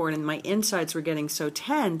chalkboard and my insides were getting so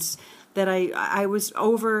tense that I was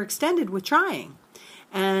overextended with trying.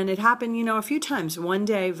 And it happened, a few times. One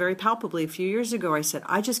day, very palpably, a few years ago, I said,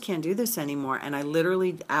 I just can't do this anymore. And I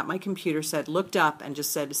literally, at my computer, looked up and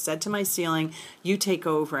just said to my ceiling, you take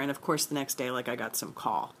over. And of course, the next day, I got some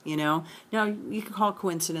call, Now, you can call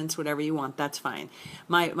coincidence, whatever you want. That's fine.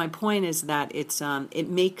 My point is that it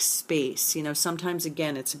makes space. Sometimes,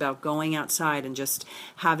 again, it's about going outside and just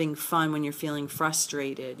having fun when you're feeling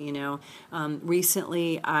frustrated,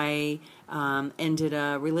 Recently, I ended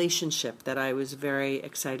a relationship that I was very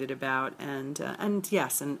excited about and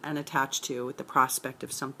attached to, with the prospect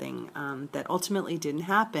of something that ultimately didn't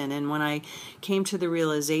happen. And when I came to the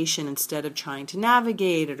realization, instead of trying to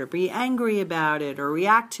navigate it or be angry about it or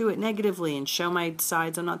react to it negatively and show my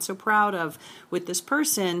sides I'm not so proud of with this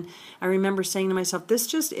person, I remember saying to myself, this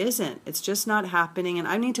just isn't. It's just not happening, and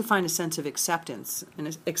I need to find a sense of acceptance.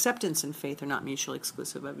 And acceptance and faith are not mutually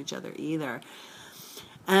exclusive of each other either.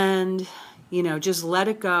 And, just let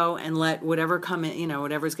it go and let whatever come in,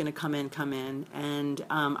 whatever's going to come in. And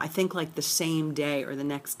I think the same day or the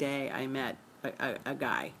next day I met a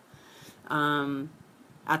guy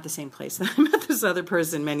at the same place that I met this other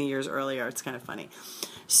person many years earlier. It's kind of funny.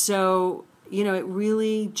 So, it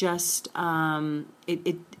really just,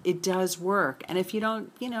 it does work. And if you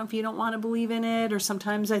don't want to believe in it, or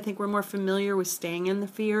sometimes I think we're more familiar with staying in the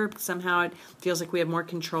fear, because somehow it feels like we have more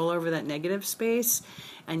control over that negative space,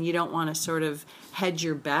 and you don't want to sort of hedge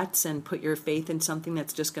your bets and put your faith in something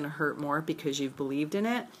that's just going to hurt more because you've believed in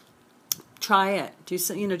it. Try it.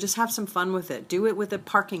 Just have some fun with it. Do it with a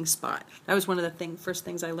parking spot. That was one of the first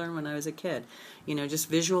things I learned when I was a kid. Just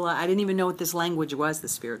visualize. I didn't even know what this language was, the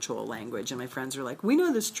spiritual language. And my friends were like, we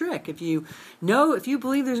know this trick. If you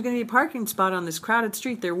believe there's going to be a parking spot on this crowded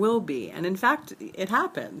street, there will be. And in fact, it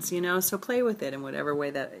happens, so play with it in whatever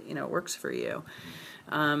way that, works for you.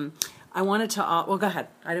 I wanted to, well, go ahead.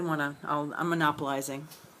 I didn't want to, I'm monopolizing.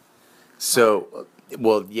 So,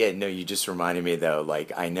 well, yeah, no, you just reminded me though,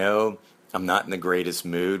 I know I'm not in the greatest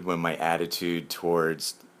mood when my attitude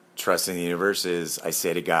towards trusting the universe is, I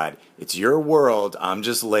say to God, it's your world, I'm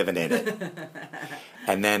just living in it.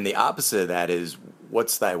 And then the opposite of that is,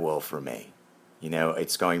 what's thy will for me?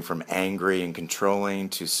 It's going from angry and controlling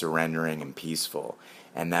to surrendering and peaceful.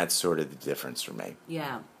 And that's sort of the difference for me.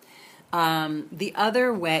 Yeah. The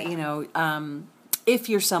other way, if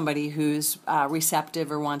you're somebody who's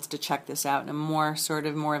receptive or wants to check this out in a more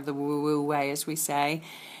of the woo-woo way, as we say,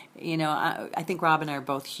 I think Rob and I are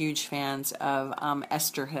both huge fans of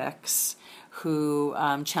Esther Hicks, who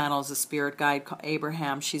channels a spirit guide called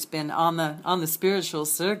Abraham. She's been on the spiritual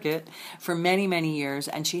circuit for many, many years,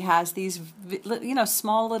 and she has these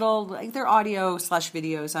small little, like, they're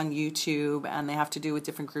audio/videos on YouTube, and they have to do with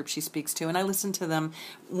different groups she speaks to, and I listen to them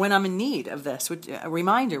when I'm in need of this, which a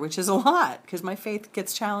reminder, which is a lot because my faith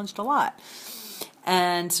gets challenged a lot.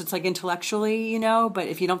 And so it's like intellectually, but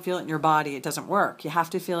if you don't feel it in your body, it doesn't work. You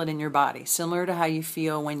have to feel it in your body, similar to how you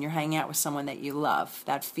feel when you're hanging out with someone that you love.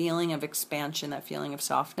 That feeling of expansion, that feeling of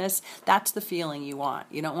softness, that's the feeling you want.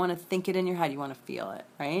 You don't want to think it in your head, you want to feel it,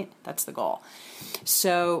 right? That's the goal.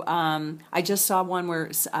 So I just saw one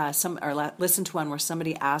where listened to one where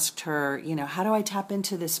somebody asked her, how do I tap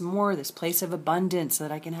into this place of abundance so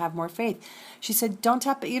that I can have more faith? She said, you don't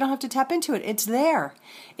have to tap into it. It's there.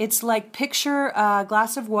 It's like picture a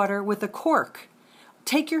glass of water with a cork.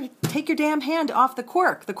 Take your damn hand off the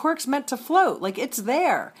cork. The cork's meant to float. Like, it's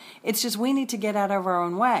there. It's just we need to get out of our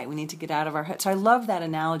own way. We need to get out of our head. So I love that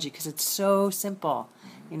analogy because it's so simple,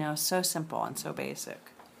 so simple and so basic.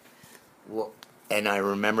 Well, and I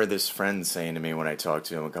remember this friend saying to me when I talked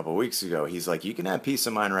to him a couple of weeks ago, he's like, you can have peace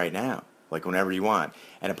of mind right now, like whenever you want.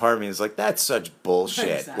 And a part of me is like, that's such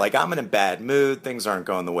bullshit. Exactly. Like, I'm in a bad mood. Things aren't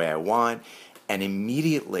going the way I want. And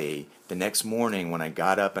immediately the next morning when I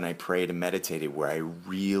got up and I prayed and meditated, where I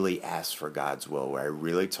really asked for God's will, where I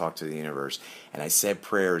really talked to the universe, and I said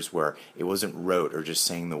prayers where it wasn't rote or just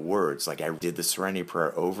saying the words, like I did the Serenity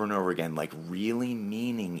Prayer over and over again, like really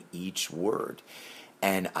meaning each word.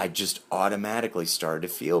 And I just automatically started to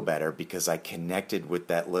feel better because I connected with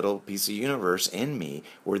that little piece of universe in me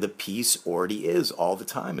where the peace already is all the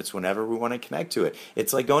time. It's whenever we want to connect to it.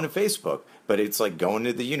 It's like going to Facebook, but it's like going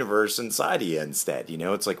to the universe inside of you instead.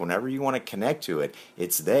 It's like whenever you want to connect to it,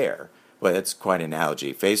 it's there. Well, that's quite an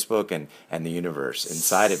analogy. Facebook and the universe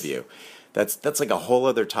inside of you. That's like a whole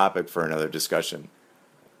other topic for another discussion.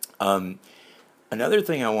 Another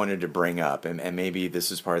thing I wanted to bring up, and maybe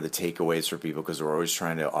this is part of the takeaways for people, because we're always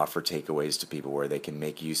trying to offer takeaways to people where they can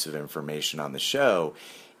make use of information on the show,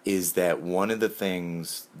 is that one of the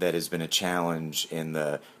things that has been a challenge in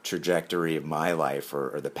the trajectory of my life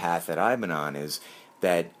or the path that I've been on is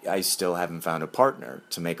that I still haven't found a partner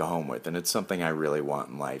to make a home with. And it's something I really want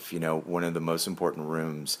in life. One of the most important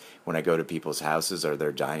rooms when I go to people's houses are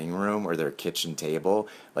their dining room or their kitchen table.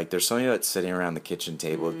 Like, there's something that's sitting around the kitchen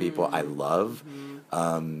table with people I love.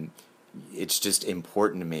 It's just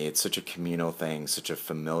important to me. It's such a communal thing, such a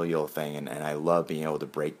familial thing. And I love being able to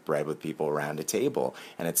break bread with people around a table.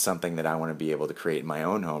 And it's something that I want to be able to create in my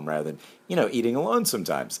own home rather than, eating alone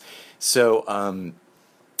sometimes.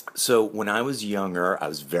 So when I was younger, I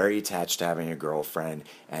was very attached to having a girlfriend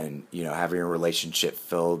and, having a relationship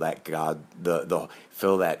fill that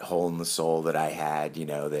fill that hole in the soul that I had,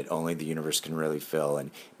 that only the universe can really fill,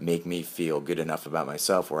 and make me feel good enough about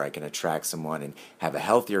myself where I can attract someone and have a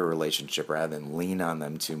healthier relationship rather than lean on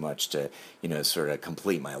them too much to, sort of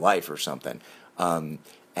complete my life or something. And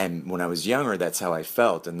when I was younger, that's how I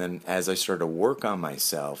felt. And then as I started to work on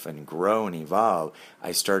myself and grow and evolve,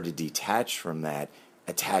 I started to detach from that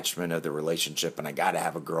attachment of the relationship, and I got to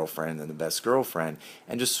have a girlfriend and the best girlfriend,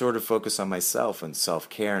 and just sort of focus on myself and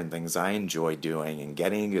self-care and things I enjoy doing, and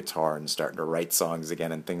getting a guitar and starting to write songs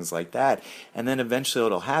again and things like that. And then eventually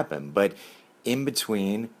it'll happen. But in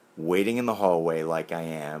between, waiting in the hallway like I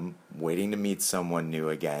am, waiting to meet someone new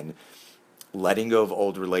again, letting go of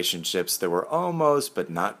old relationships that were almost but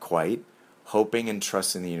not quite, hoping and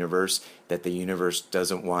trusting the universe that the universe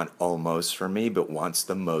doesn't want almost for me but wants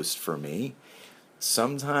the most for me.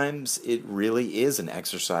 Sometimes it really is an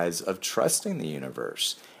exercise of trusting the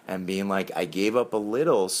universe and being like, I gave up a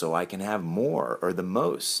little so I can have more or the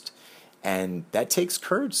most. And that takes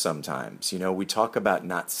courage sometimes. We talk about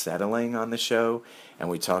not settling on the show, and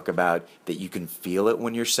we talk about that you can feel it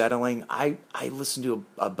when you're settling. I listened to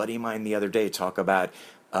a buddy of mine the other day talk about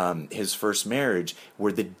his first marriage,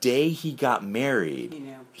 where the day he got married,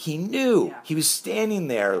 he knew. Yeah. He was standing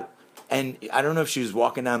there. Yeah. And I don't know if she was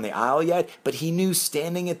walking down the aisle yet, but he knew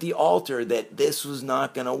standing at the altar that this was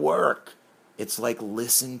not going to work. It's like,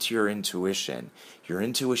 listen to your intuition. Your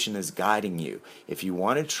intuition is guiding you. If you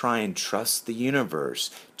want to try and trust the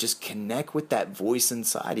universe, just connect with that voice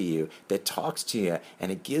inside of you that talks to you,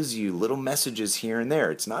 and it gives you little messages here and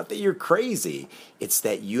there. It's not that you're crazy. It's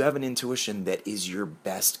that you have an intuition that is your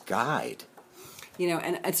best guide.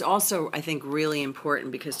 And it's also, I think, really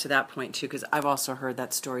important because to that point too, because I've also heard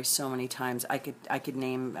that story so many times. I could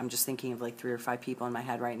name, I'm just thinking of like 3 or 5 people in my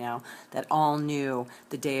head right now that all knew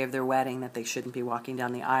the day of their wedding that they shouldn't be walking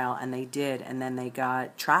down the aisle, and they did, and then they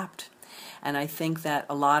got trapped. And I think that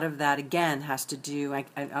a lot of that, again, has to do, I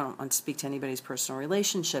don't want to speak to anybody's personal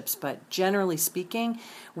relationships, but generally speaking,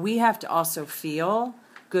 we have to also feel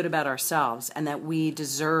good about ourselves and that we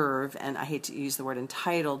deserve, and I hate to use the word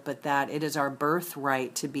entitled, but that it is our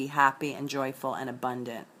birthright to be happy and joyful and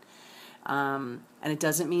abundant. And it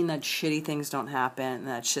doesn't mean that shitty things don't happen and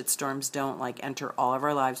that shitstorms don't like enter all of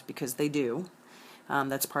our lives, because they do.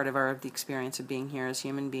 That's part of the experience of being here as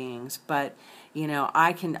human beings. But, you know,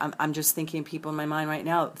 I'm just thinking of people in my mind right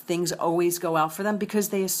now, things always go out for them because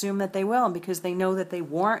they assume that they will and because they know that they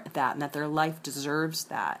warrant that and that their life deserves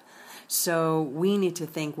that. So we need to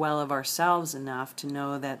think well of ourselves enough to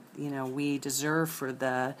know that, you know, we deserve for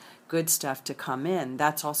the good stuff to come in.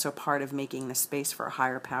 That's also part of making the space for a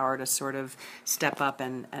higher power to sort of step up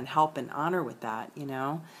and help and honor with that, you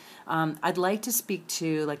know. I'd like to speak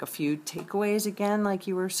to like a few takeaways again, like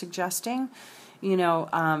you were suggesting. You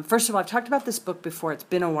know, first of all, I've talked about this book before. It's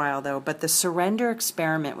been a while, though. But The Surrender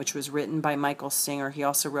Experiment, which was written by Michael Singer, he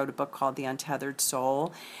also wrote a book called The Untethered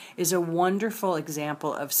Soul, is a wonderful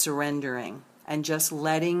example of surrendering and just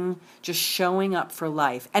showing up for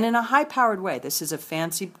life. And in a high-powered way. This is a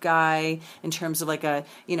fancy guy in terms of like a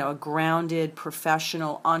grounded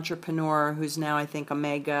professional entrepreneur who's now, I think, a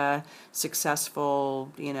mega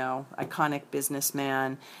successful, iconic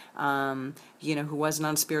businessman, who wasn't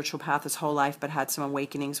on a spiritual path his whole life but had some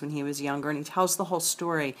awakenings when he was younger. And he tells the whole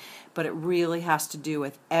story, but it really has to do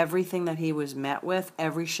with everything that he was met with,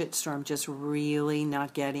 every shitstorm, just really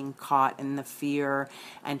not getting caught in the fear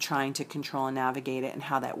and trying to control and navigate it, and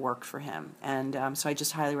how that worked for him. And so I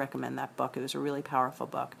just highly recommend that book. It was a really powerful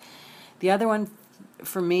book. The other one,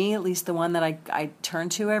 for me, at least the one that I turn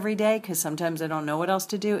to every day, because sometimes I don't know what else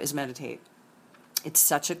to do, is meditate. It's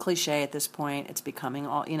such a cliche at this point. It's becoming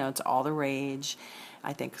it's all the rage.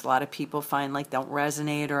 I think a lot of people find like don't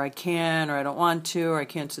resonate, or I can't, or I don't want to, or I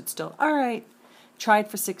can't sit still. All right, try it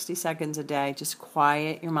for 60 seconds a day. Just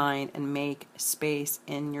quiet your mind and make space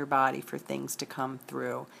in your body for things to come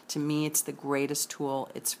through. To me, it's the greatest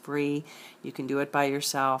tool. It's free. You can do it by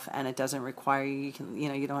yourself, and it doesn't require you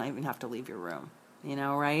don't even have to leave your room.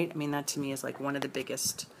 Right? I mean, that to me is like one of the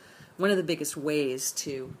biggest ways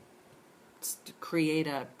to create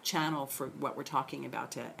a channel for what we're talking about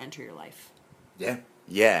to enter your life.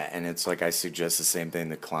 Yeah, and it's like I suggest the same thing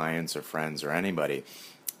to clients or friends or anybody.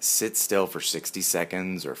 Sit still for 60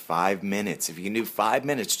 seconds or 5 minutes. If you can do 5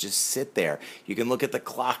 minutes, just sit there. You can look at the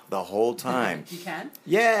clock the whole time. You can?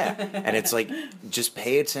 Yeah, and it's like just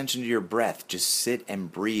pay attention to your breath. Just sit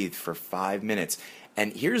and breathe for 5 minutes.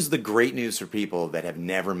 And here's the great news for people that have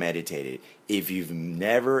never meditated. If you've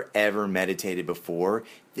never, ever meditated before,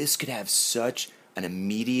 this could have such an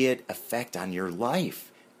immediate effect on your life,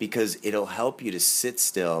 because it'll help you to sit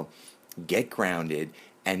still, get grounded,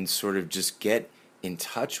 and sort of just get in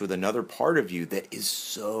touch with another part of you that is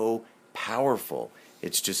so powerful.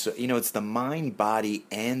 It's just, it's the mind, body,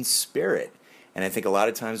 and spirit. And I think a lot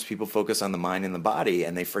of times people focus on the mind and the body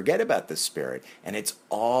and they forget about the spirit. And it's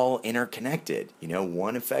all interconnected.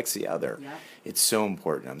 One affects the other. Yeah. It's so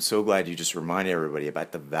important. I'm so glad you just reminded everybody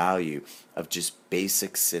about the value of just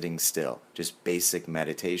basic sitting still, just basic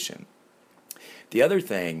meditation. The other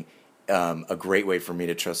thing, a great way for me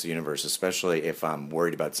to trust the universe, especially if I'm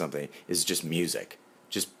worried about something, is just music.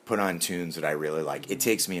 Just put on tunes that I really like. It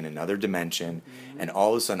takes me in another dimension, and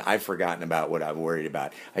all of a sudden I've forgotten about what I'm worried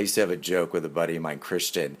about. I used to have a joke with a buddy of mine,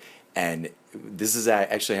 Christian, and this is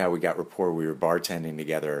actually how we got rapport. We were bartending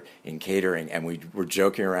together in catering, and we were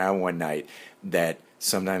joking around one night that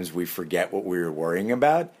sometimes we forget what we were worrying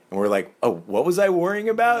about, and we're like, oh, what was I worrying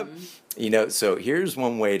about? So here's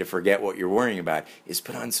one way to forget what you're worrying about is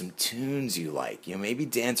put on some tunes you like. Maybe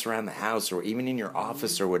dance around the house or even in your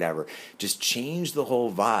office or whatever. Just change the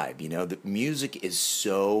whole vibe. The music is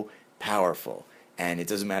so powerful. And it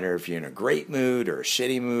doesn't matter if you're in a great mood or a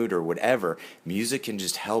shitty mood or whatever. Music can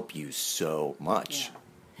just help you so much. Yeah.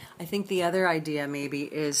 I think the other idea maybe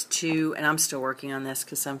is to, and I'm still working on this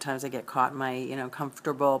because sometimes I get caught in my,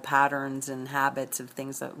 comfortable patterns and habits of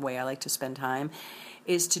things, the way I like to spend time,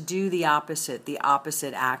 is to do the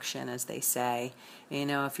opposite action, as they say.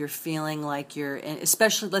 If you're feeling like you're in,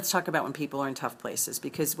 especially, let's talk about when people are in tough places,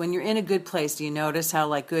 because when you're in a good place, do you notice how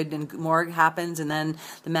like good and more happens, and then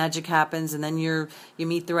the magic happens, and then you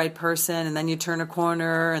meet the right person, and then you turn a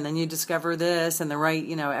corner, and then you discover this, and the right,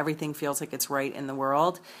 everything feels like it's right in the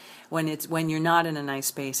world. when you're not in a nice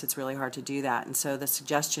space, it's really hard to do that. And so the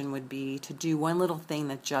suggestion would be to do one little thing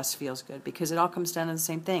that just feels good, because it all comes down to the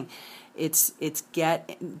same thing.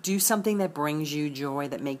 Do something that brings you joy,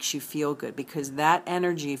 that makes you feel good, because that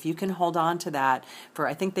energy, if you can hold on to that for,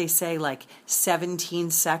 I think they say like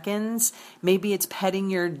 17 seconds, maybe it's petting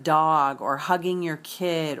your dog or hugging your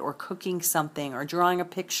kid or cooking something or drawing a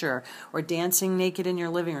picture or dancing naked in your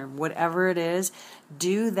living room, whatever it is,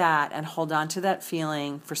 do that and hold on to that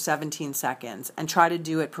feeling for 17 seconds and try to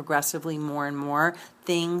do it progressively more and more.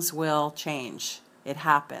 Things will change. It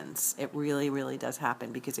happens. It really, really does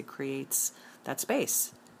happen, because it creates that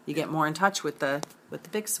space. You get more in touch with the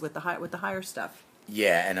higher stuff.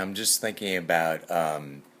 Yeah, and I'm just thinking about,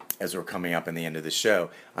 as we're coming up in the end of the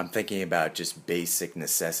show, I'm thinking about just basic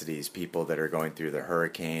necessities. People that are going through the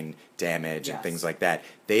hurricane damage and things like that,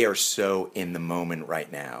 they are so in the moment right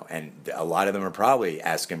now, and a lot of them are probably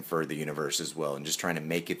asking for the universe's will and just trying to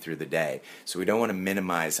make it through the day. So we don't want to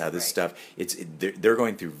minimize how this stuff. They're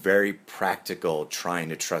going through very practical, trying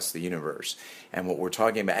to trust the universe, and what we're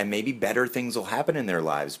talking about, and maybe better things will happen in their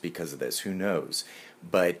lives because of this. Who knows?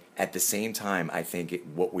 But at the same time, I think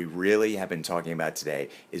what we really have been talking about today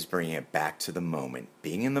is bringing it back to the moment,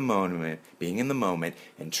 being in the moment,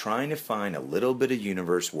 and trying to find a little bit of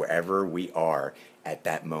universe wherever we are at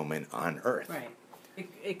that moment on Earth. Right.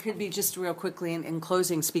 It could be, just real quickly in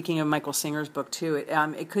closing, speaking of Michael Singer's book too,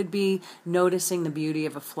 it could be noticing the beauty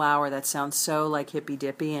of a flower. That sounds so like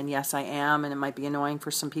hippy-dippy, and yes, I am, and it might be annoying for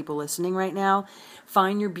some people listening right now.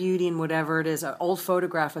 Find your beauty in whatever it is, an old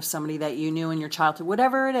photograph of somebody that you knew in your childhood,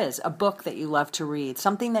 whatever it is, a book that you love to read,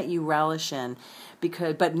 something that you relish in,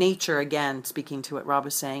 but nature, again, speaking to what Rob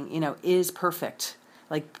was saying, is perfect.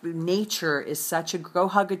 Like, nature is go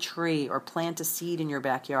hug a tree or plant a seed in your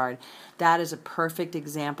backyard. That is a perfect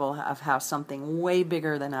example of how something way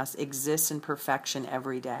bigger than us exists in perfection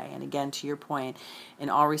every day. And again, to your point, in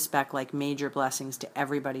all respect, like, major blessings to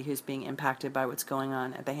everybody who's being impacted by what's going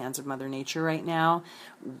on at the hands of Mother Nature right now.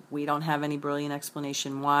 We don't have any brilliant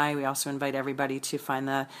explanation why. We also invite everybody to find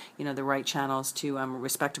the right channels, to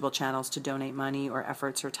respectable channels, to donate money or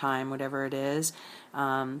efforts or time, whatever it is.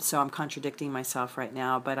 So I'm contradicting myself right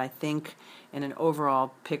now, but I think in an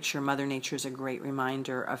overall picture, Mother Nature is a great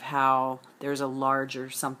reminder of how there's a larger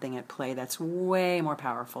something at play that's way more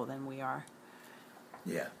powerful than we are.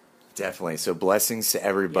 Yeah, definitely. So blessings to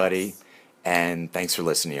everybody, and thanks for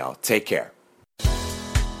listening, y'all. Take care.